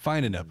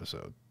 Find an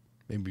episode,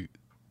 maybe,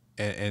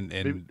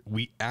 and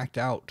we act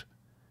out,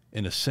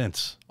 in a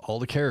sense, all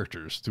the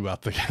characters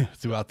throughout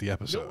the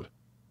episode.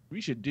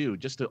 We should do,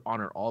 just to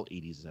honor all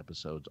 80s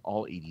episodes,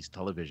 all 80s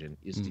television,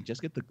 is to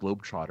just get the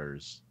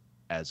Globetrotters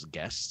as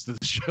guests to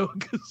the show,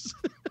 because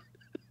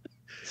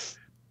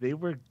they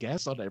were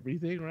guests on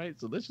everything, right?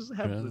 So let's just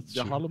have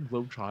the Harlem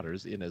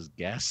Globetrotters in as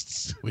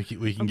guests. We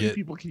can get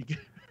people can get.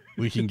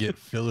 We can get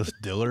Phyllis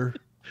Diller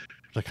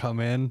to come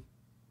in.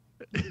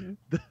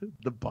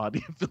 The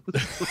body of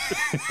Phyllis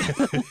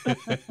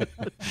Diller.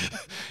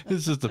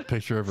 It's just a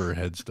picture of her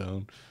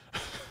headstone.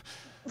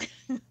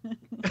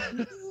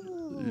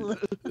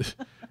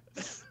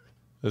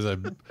 As I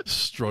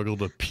struggle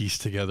to piece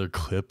together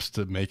clips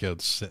to make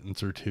a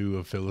sentence or two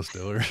of Phyllis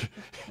Diller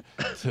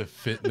to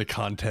fit in the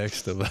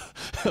context of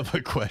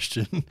a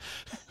question.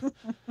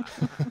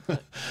 I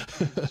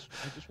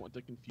just want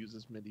to confuse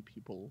as many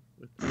people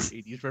with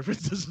 80s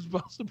references as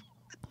possible.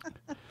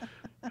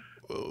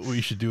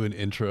 We should do an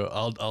intro.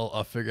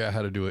 I'll figure out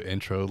how to do an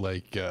intro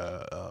like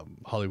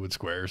Hollywood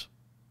Squares.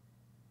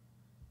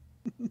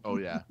 Oh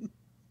yeah.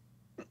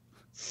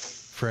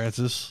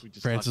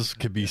 Francis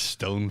could be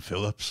Stone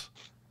Phillips.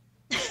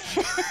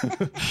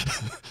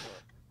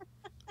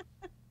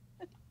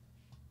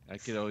 We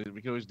could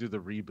always do the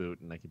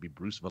reboot, and I could be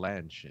Bruce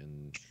Valanche,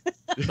 and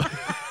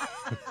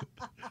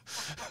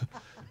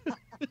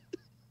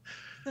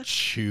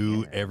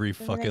chew every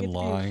fucking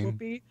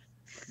line.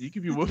 You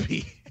could be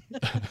Whoopi.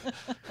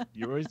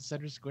 You're always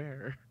center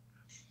square.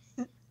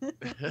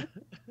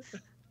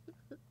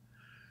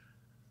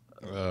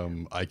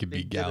 I could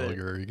be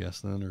Gallagher, I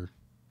guess, then, or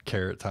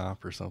Carrot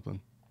Top or something.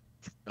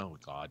 Oh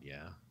God,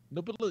 yeah.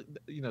 No, but look,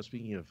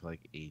 speaking of like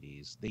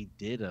 80s, they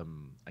did.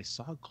 I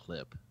saw a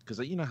clip because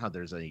you know how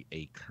there's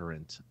a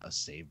current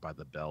Saved by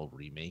the Bell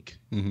remake,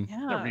 Mm-hmm.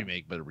 Yeah. not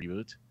remake but a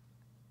reboot,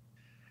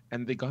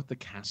 and they got the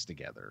cast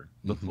together,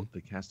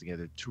 the cast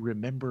together to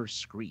remember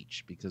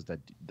Screech because that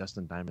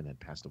Dustin Diamond had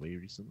passed away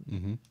recently.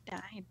 Mm-hmm.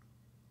 Died.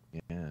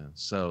 Yeah,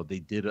 so they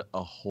did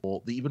a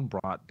whole. They even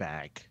brought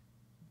back,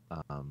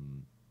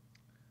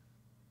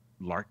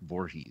 Lark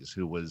Voorhees,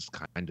 who was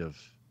kind of.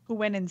 Who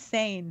went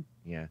insane.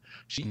 Yeah,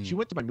 she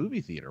went to my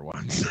movie theater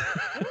once.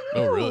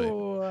 Oh, really?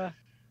 Ooh.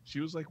 She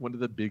was like one of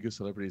the biggest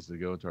celebrities to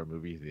go into our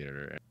movie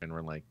theater, and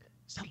we're like,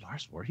 "Is that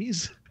Lars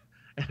Voorhees?"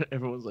 And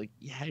everyone's like,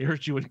 "Yeah, I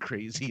heard you went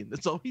crazy," and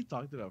that's all we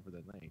talked about for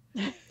that night.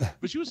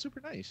 But she was super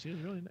nice. She was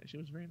really nice. She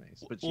was very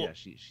nice. But yeah,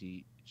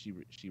 she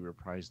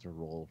reprised her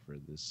role for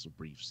this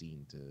brief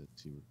scene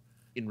to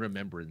in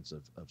remembrance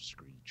of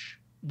Screech.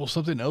 Well,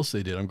 something else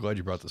they did. I'm glad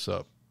you brought this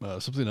up.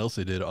 Something else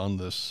they did on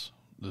this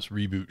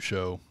reboot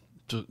show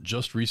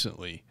just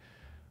recently.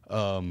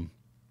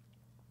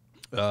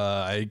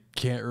 I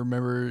can't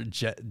remember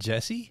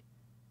Jessie.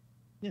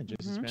 Yeah,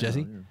 Jessie. Mhm. Spano,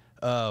 Jessie?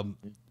 yeah.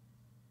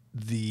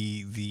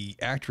 The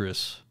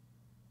actress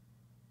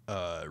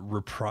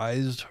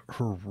reprised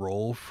her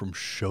role from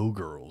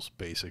Showgirls,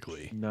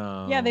 basically.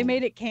 No. Yeah, they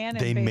made it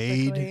canon. They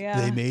made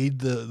basically,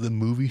 the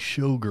movie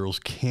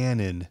Showgirls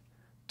canon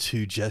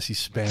to Jessie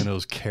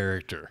Spano's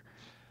character.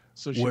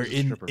 So she where was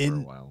a stripper for a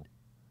while.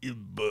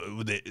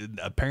 But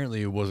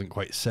apparently it wasn't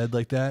quite said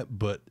like that,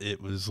 but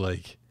it was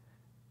like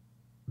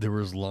there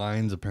was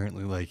lines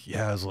apparently like,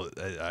 yeah,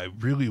 I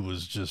really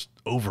was just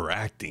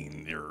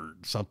overacting or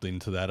something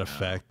to that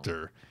effect,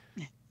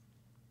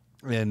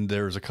 and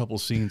there was a couple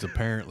scenes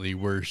apparently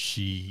where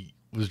she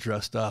was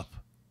dressed up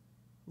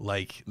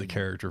like the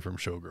character from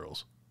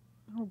Showgirls.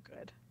 Oh,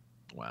 good.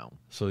 Wow.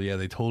 So yeah,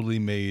 they totally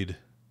made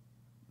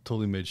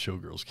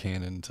Showgirls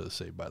canon to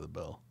Saved by the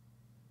Bell.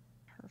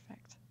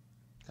 Perfect.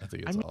 I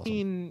think it's awesome. I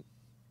mean,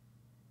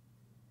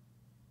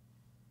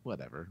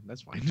 whatever.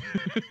 That's fine.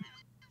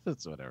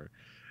 That's whatever.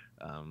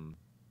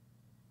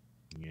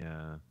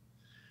 Yeah.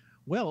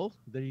 Well,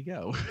 there you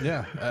go.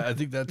 Yeah, I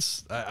think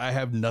that's. I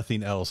have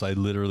nothing else. I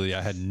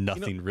had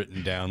nothing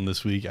written down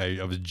this week.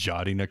 I was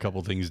jotting a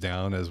couple things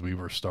down as we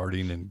were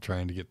starting and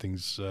trying to get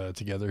things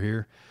together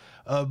here,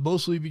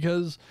 mostly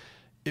because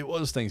it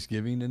was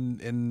Thanksgiving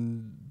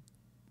and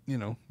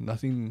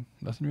nothing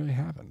really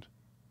happened.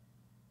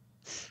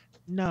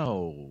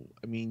 No,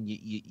 I mean,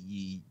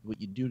 you what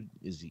you do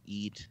is you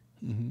eat.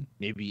 Mm-hmm.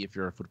 Maybe if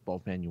you're a football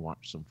fan, you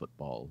watch some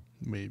football,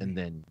 Maybe, and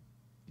then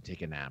you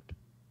take a nap,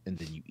 and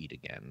then you eat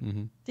again.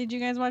 Mm-hmm. Did you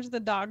guys watch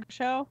the dog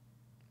show?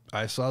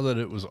 I saw that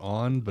it was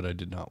on, but I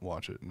did not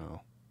watch it.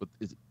 No. But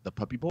is it the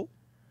Puppy Bowl?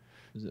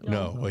 Is it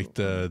No, like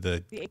the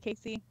The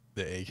AKC?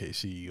 the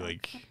AKC.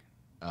 Like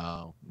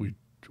Oh, we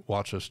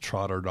watch us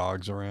trot our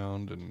dogs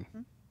around and.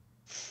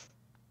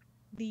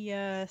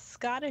 The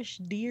Scottish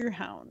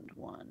Deerhound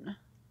one.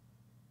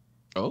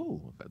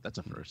 oh, that's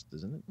a first,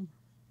 isn't it?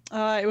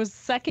 It was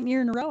second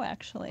year in a row,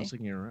 actually.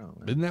 Second year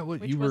around. Isn't that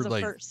what Which you were was a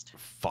like first.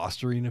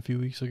 fostering a few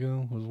weeks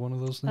ago? Was one of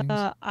those things?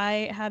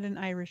 I had an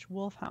Irish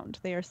wolfhound.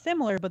 They are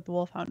similar, but the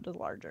wolfhound is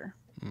larger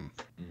Mm.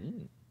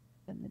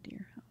 than the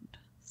deerhound.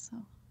 So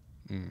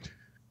Mm.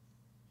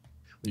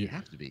 You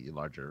have to be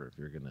larger if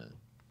you're gonna.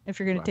 if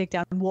you're gonna take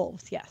down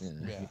wolves, yes.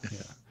 Yeah.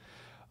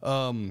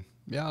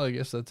 Yeah, I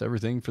guess that's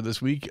everything for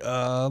this week.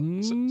 So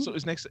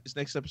is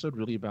next episode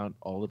really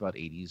all about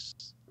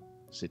 80s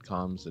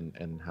sitcoms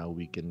and how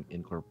we can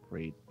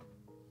incorporate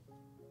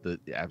the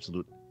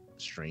absolute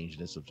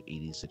strangeness of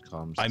 80s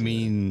sitcoms? I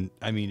mean,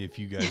 if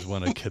you guys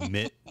want to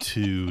commit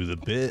to the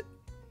bit,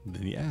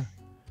 then yeah.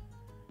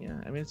 Yeah,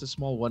 I mean, it's a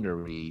small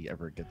wonder we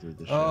ever get through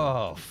the show.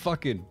 Oh,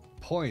 fucking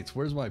points.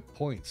 Where's my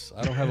points?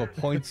 I don't have a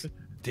points.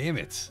 Damn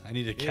it. I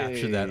need to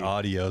capture that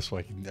audio so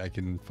I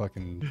can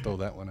fucking throw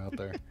that one out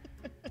there.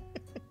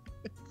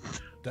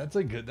 That's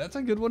a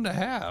good one to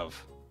have.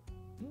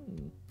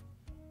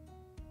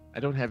 I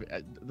don't have.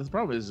 The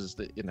problem is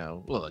that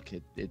look,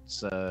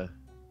 it's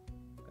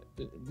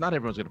not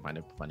everyone's gonna find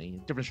it funny.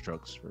 Different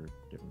strokes for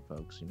different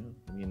folks, you know.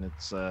 I mean,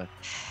 it's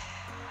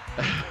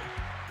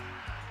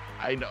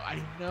I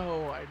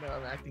know.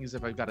 I'm acting as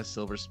if I've got a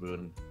silver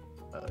spoon.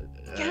 God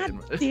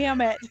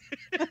damn it!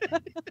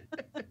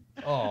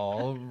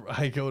 Oh,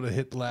 I go to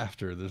hit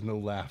laughter. There's no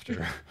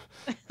laughter.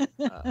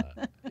 Yeah,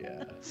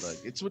 look,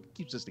 it's what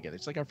keeps us together.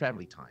 It's like our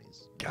family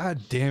ties. God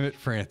damn it,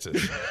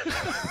 Francis.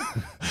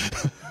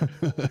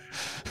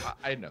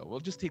 I know.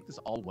 We'll just take this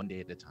all one day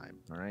at a time.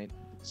 All right.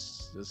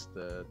 It's just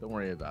don't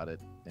worry about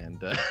it.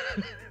 And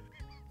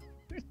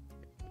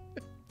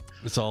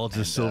it's all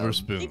just silver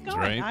spoons, keep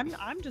going. right?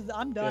 I'm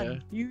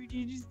done. Yeah.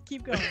 You just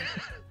keep going.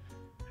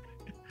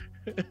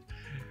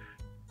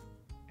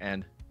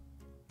 And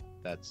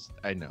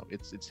I know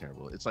it's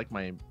terrible. It's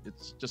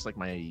just like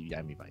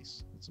Miami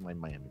Vice. It's my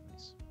Miami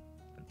Vice.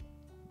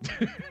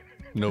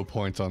 No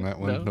points on that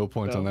one. No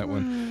points on that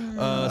one.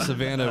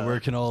 Savanna, where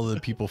can all the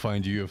people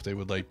find you if they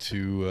would like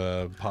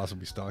to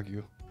possibly stalk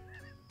you?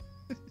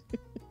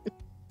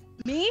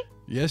 Me?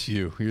 Yes,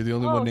 you. You're the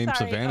only one named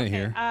Savanna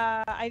here.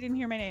 I didn't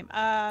hear my name.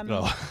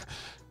 I'm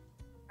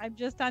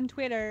just on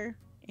Twitter,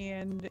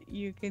 and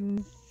you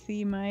can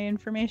see my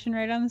information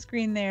right on the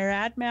screen there.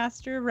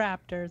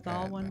 @MasterRaptors,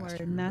 all one word,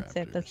 and that's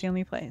it. That's the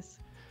only place.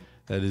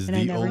 That is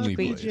the only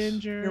place.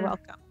 You're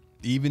welcome.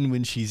 Even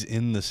when she's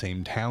in the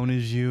same town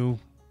as you,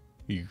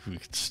 we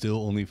could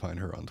still only find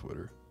her on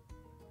Twitter.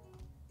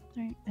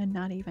 Right, and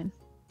not even.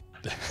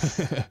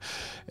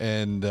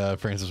 And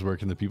Francis, where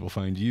can the people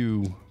find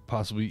you?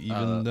 Possibly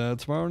even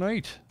tomorrow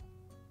night.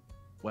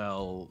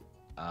 Well,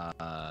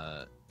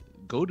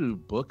 go to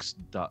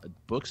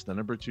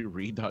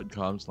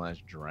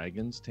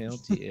read.com/Dragon's Tale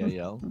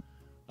TAL.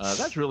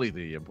 That's really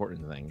the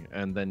important thing.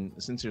 And then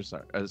Sincere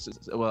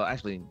well,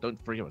 actually,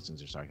 don't forget about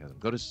Sincere Sarcasm.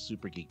 Go to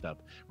Super Geeked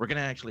Up. We're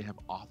gonna actually have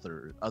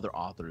other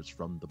authors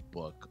from the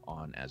book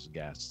on as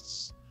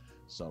guests.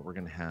 So we're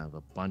gonna have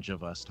a bunch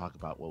of us talk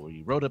about what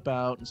we wrote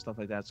about and stuff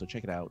like that. So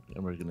check it out,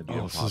 and we're gonna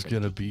do. This is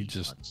gonna be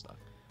just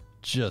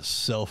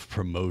self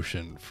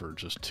promotion for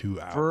just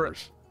 2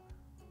 hours.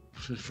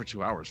 For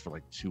 2 hours for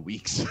like 2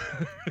 weeks.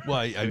 Well,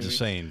 I'm just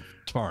saying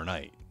tomorrow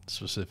night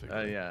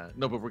specifically. Yeah,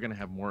 no, but we're gonna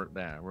have more.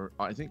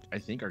 I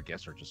think our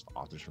guests are just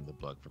authors from the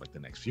book for like the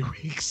next few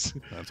weeks.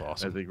 That's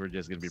awesome. I think we're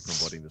just gonna be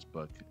promoting this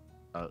book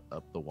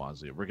up the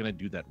wazoo. We're gonna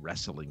do that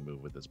wrestling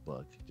move with this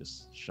book.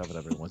 Just shove it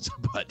everyone's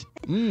butt.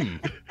 And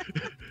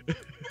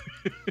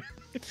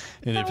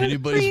if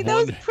anybody's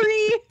wondering,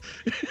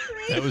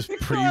 that was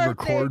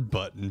pre-record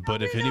button.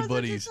 But if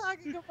anybody's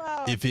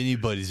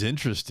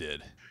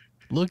interested,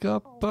 look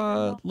up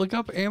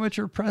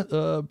amateur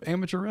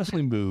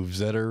wrestling moves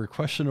that are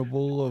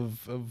questionable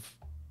of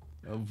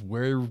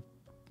where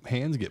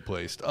hands get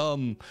placed.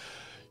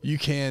 You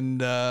can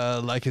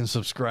like and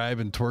subscribe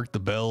and twerk the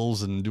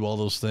bells and do all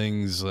those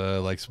things,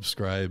 like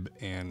subscribe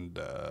and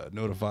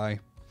notify.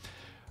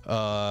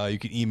 You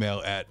can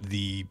email at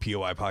the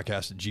POI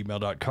Podcast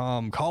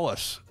 @gmail.com. Call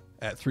us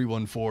at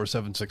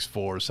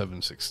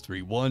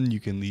 314-764-7631. You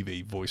can leave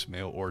a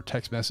voicemail or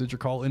text message or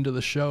call into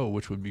the show,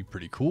 which would be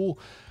pretty cool.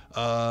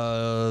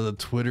 The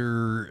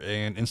Twitter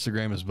and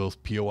Instagram is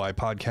both POI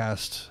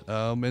Podcast,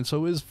 and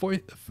so is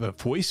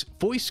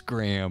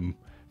Voicegram.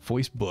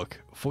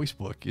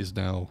 Facebook is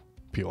now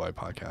POI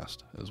Podcast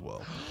as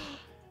well.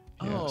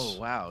 Oh,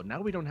 wow. Now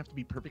we don't have to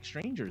be perfect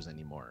strangers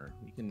anymore.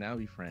 We can now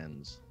be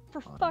friends.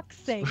 For fuck's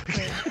sake,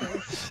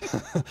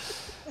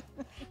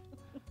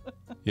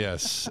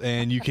 Yes,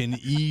 and you can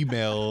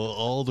email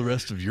all the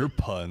rest of your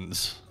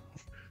puns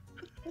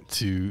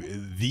to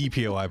the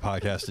POI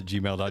Podcast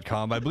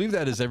 @gmail.com. I believe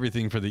that is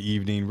everything for the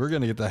evening. We're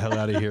going to get the hell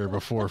out of here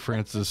before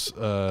Francis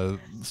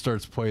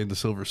starts playing the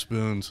silver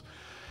spoons.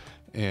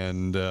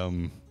 And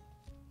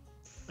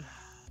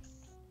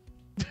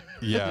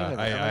yeah,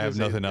 I have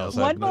nothing else.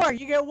 One more.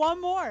 You get one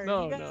more.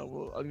 No.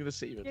 Well, I'm gonna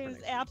save it.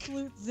 There's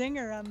absolute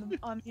zinger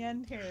on the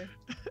end here.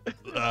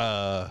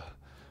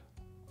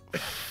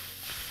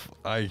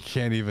 I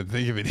can't even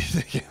think of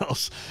anything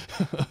else.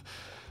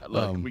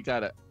 Look, we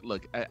gotta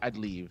look. I'd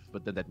leave,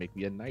 but then that'd make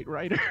me a night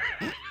rider.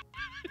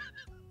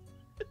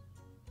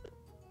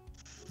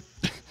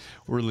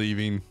 We're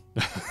leaving.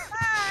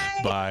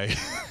 Bye. Bye.